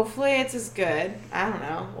 Hopefully it's as good. I don't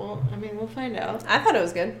know. Well, we'll find out. I thought it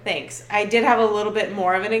was good. Thanks. I did have a little bit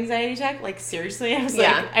more of an anxiety attack. Seriously, I was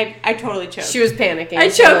I totally choked. She was panicking. I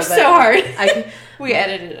choked so hard. We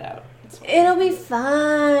edited it out. It'll be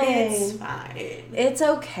fine. It's fine. It's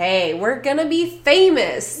okay. We're gonna be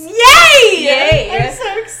famous. Yay! Yay! I'm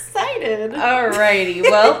so excited. Alrighty.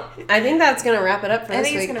 Well, I think that's gonna wrap it up for this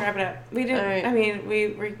week. I think it's gonna wrap it up. We did. Right.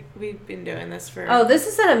 We've been doing this for. Oh, this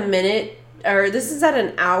is at a minute this is at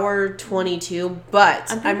an hour 22,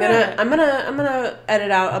 but I'm gonna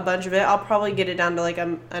edit out a bunch of it. I'll probably get it down to like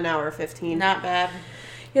an hour 15. Not bad.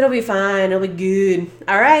 It'll be fine. It'll be good.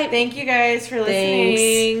 All right. Thank you guys for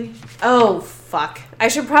listening. Thanks. Oh, fuck. I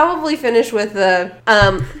should probably finish with the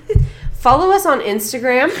follow us on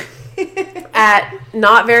Instagram at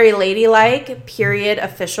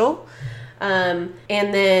notveryladylike.official. And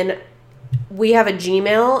then we have a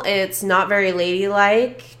Gmail. It's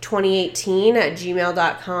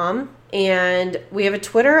notveryladylike2018@gmail.com. And we have a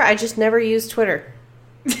Twitter. I just never use Twitter.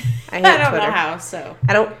 I don't Twitter. Know how, so.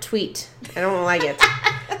 I don't tweet. I don't like it.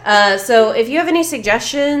 So if you have any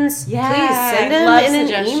suggestions, please send them in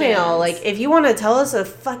an email. Like, if you want to tell us a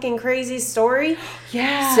fucking crazy story,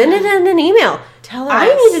 send it in an email. Tell us. I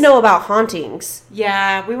need to know about hauntings.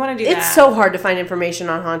 Yeah, we want to do that. It's so hard to find information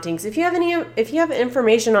on hauntings. If you have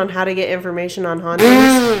information on how to get information on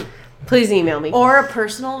hauntings, please email me. Or a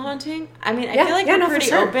personal haunting. I mean, I feel like we're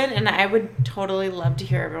pretty open, and I would totally love to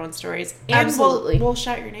hear everyone's stories. And absolutely. We'll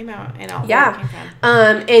shout your name out, and I'll where it came from.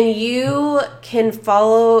 And you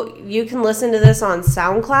can listen to this on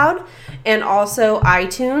SoundCloud and also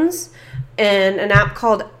iTunes and an app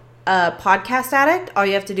called Podcast Addict. All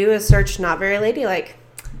you have to do is search Not Very Ladylike.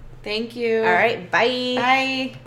 Thank you. All right. Bye. Bye.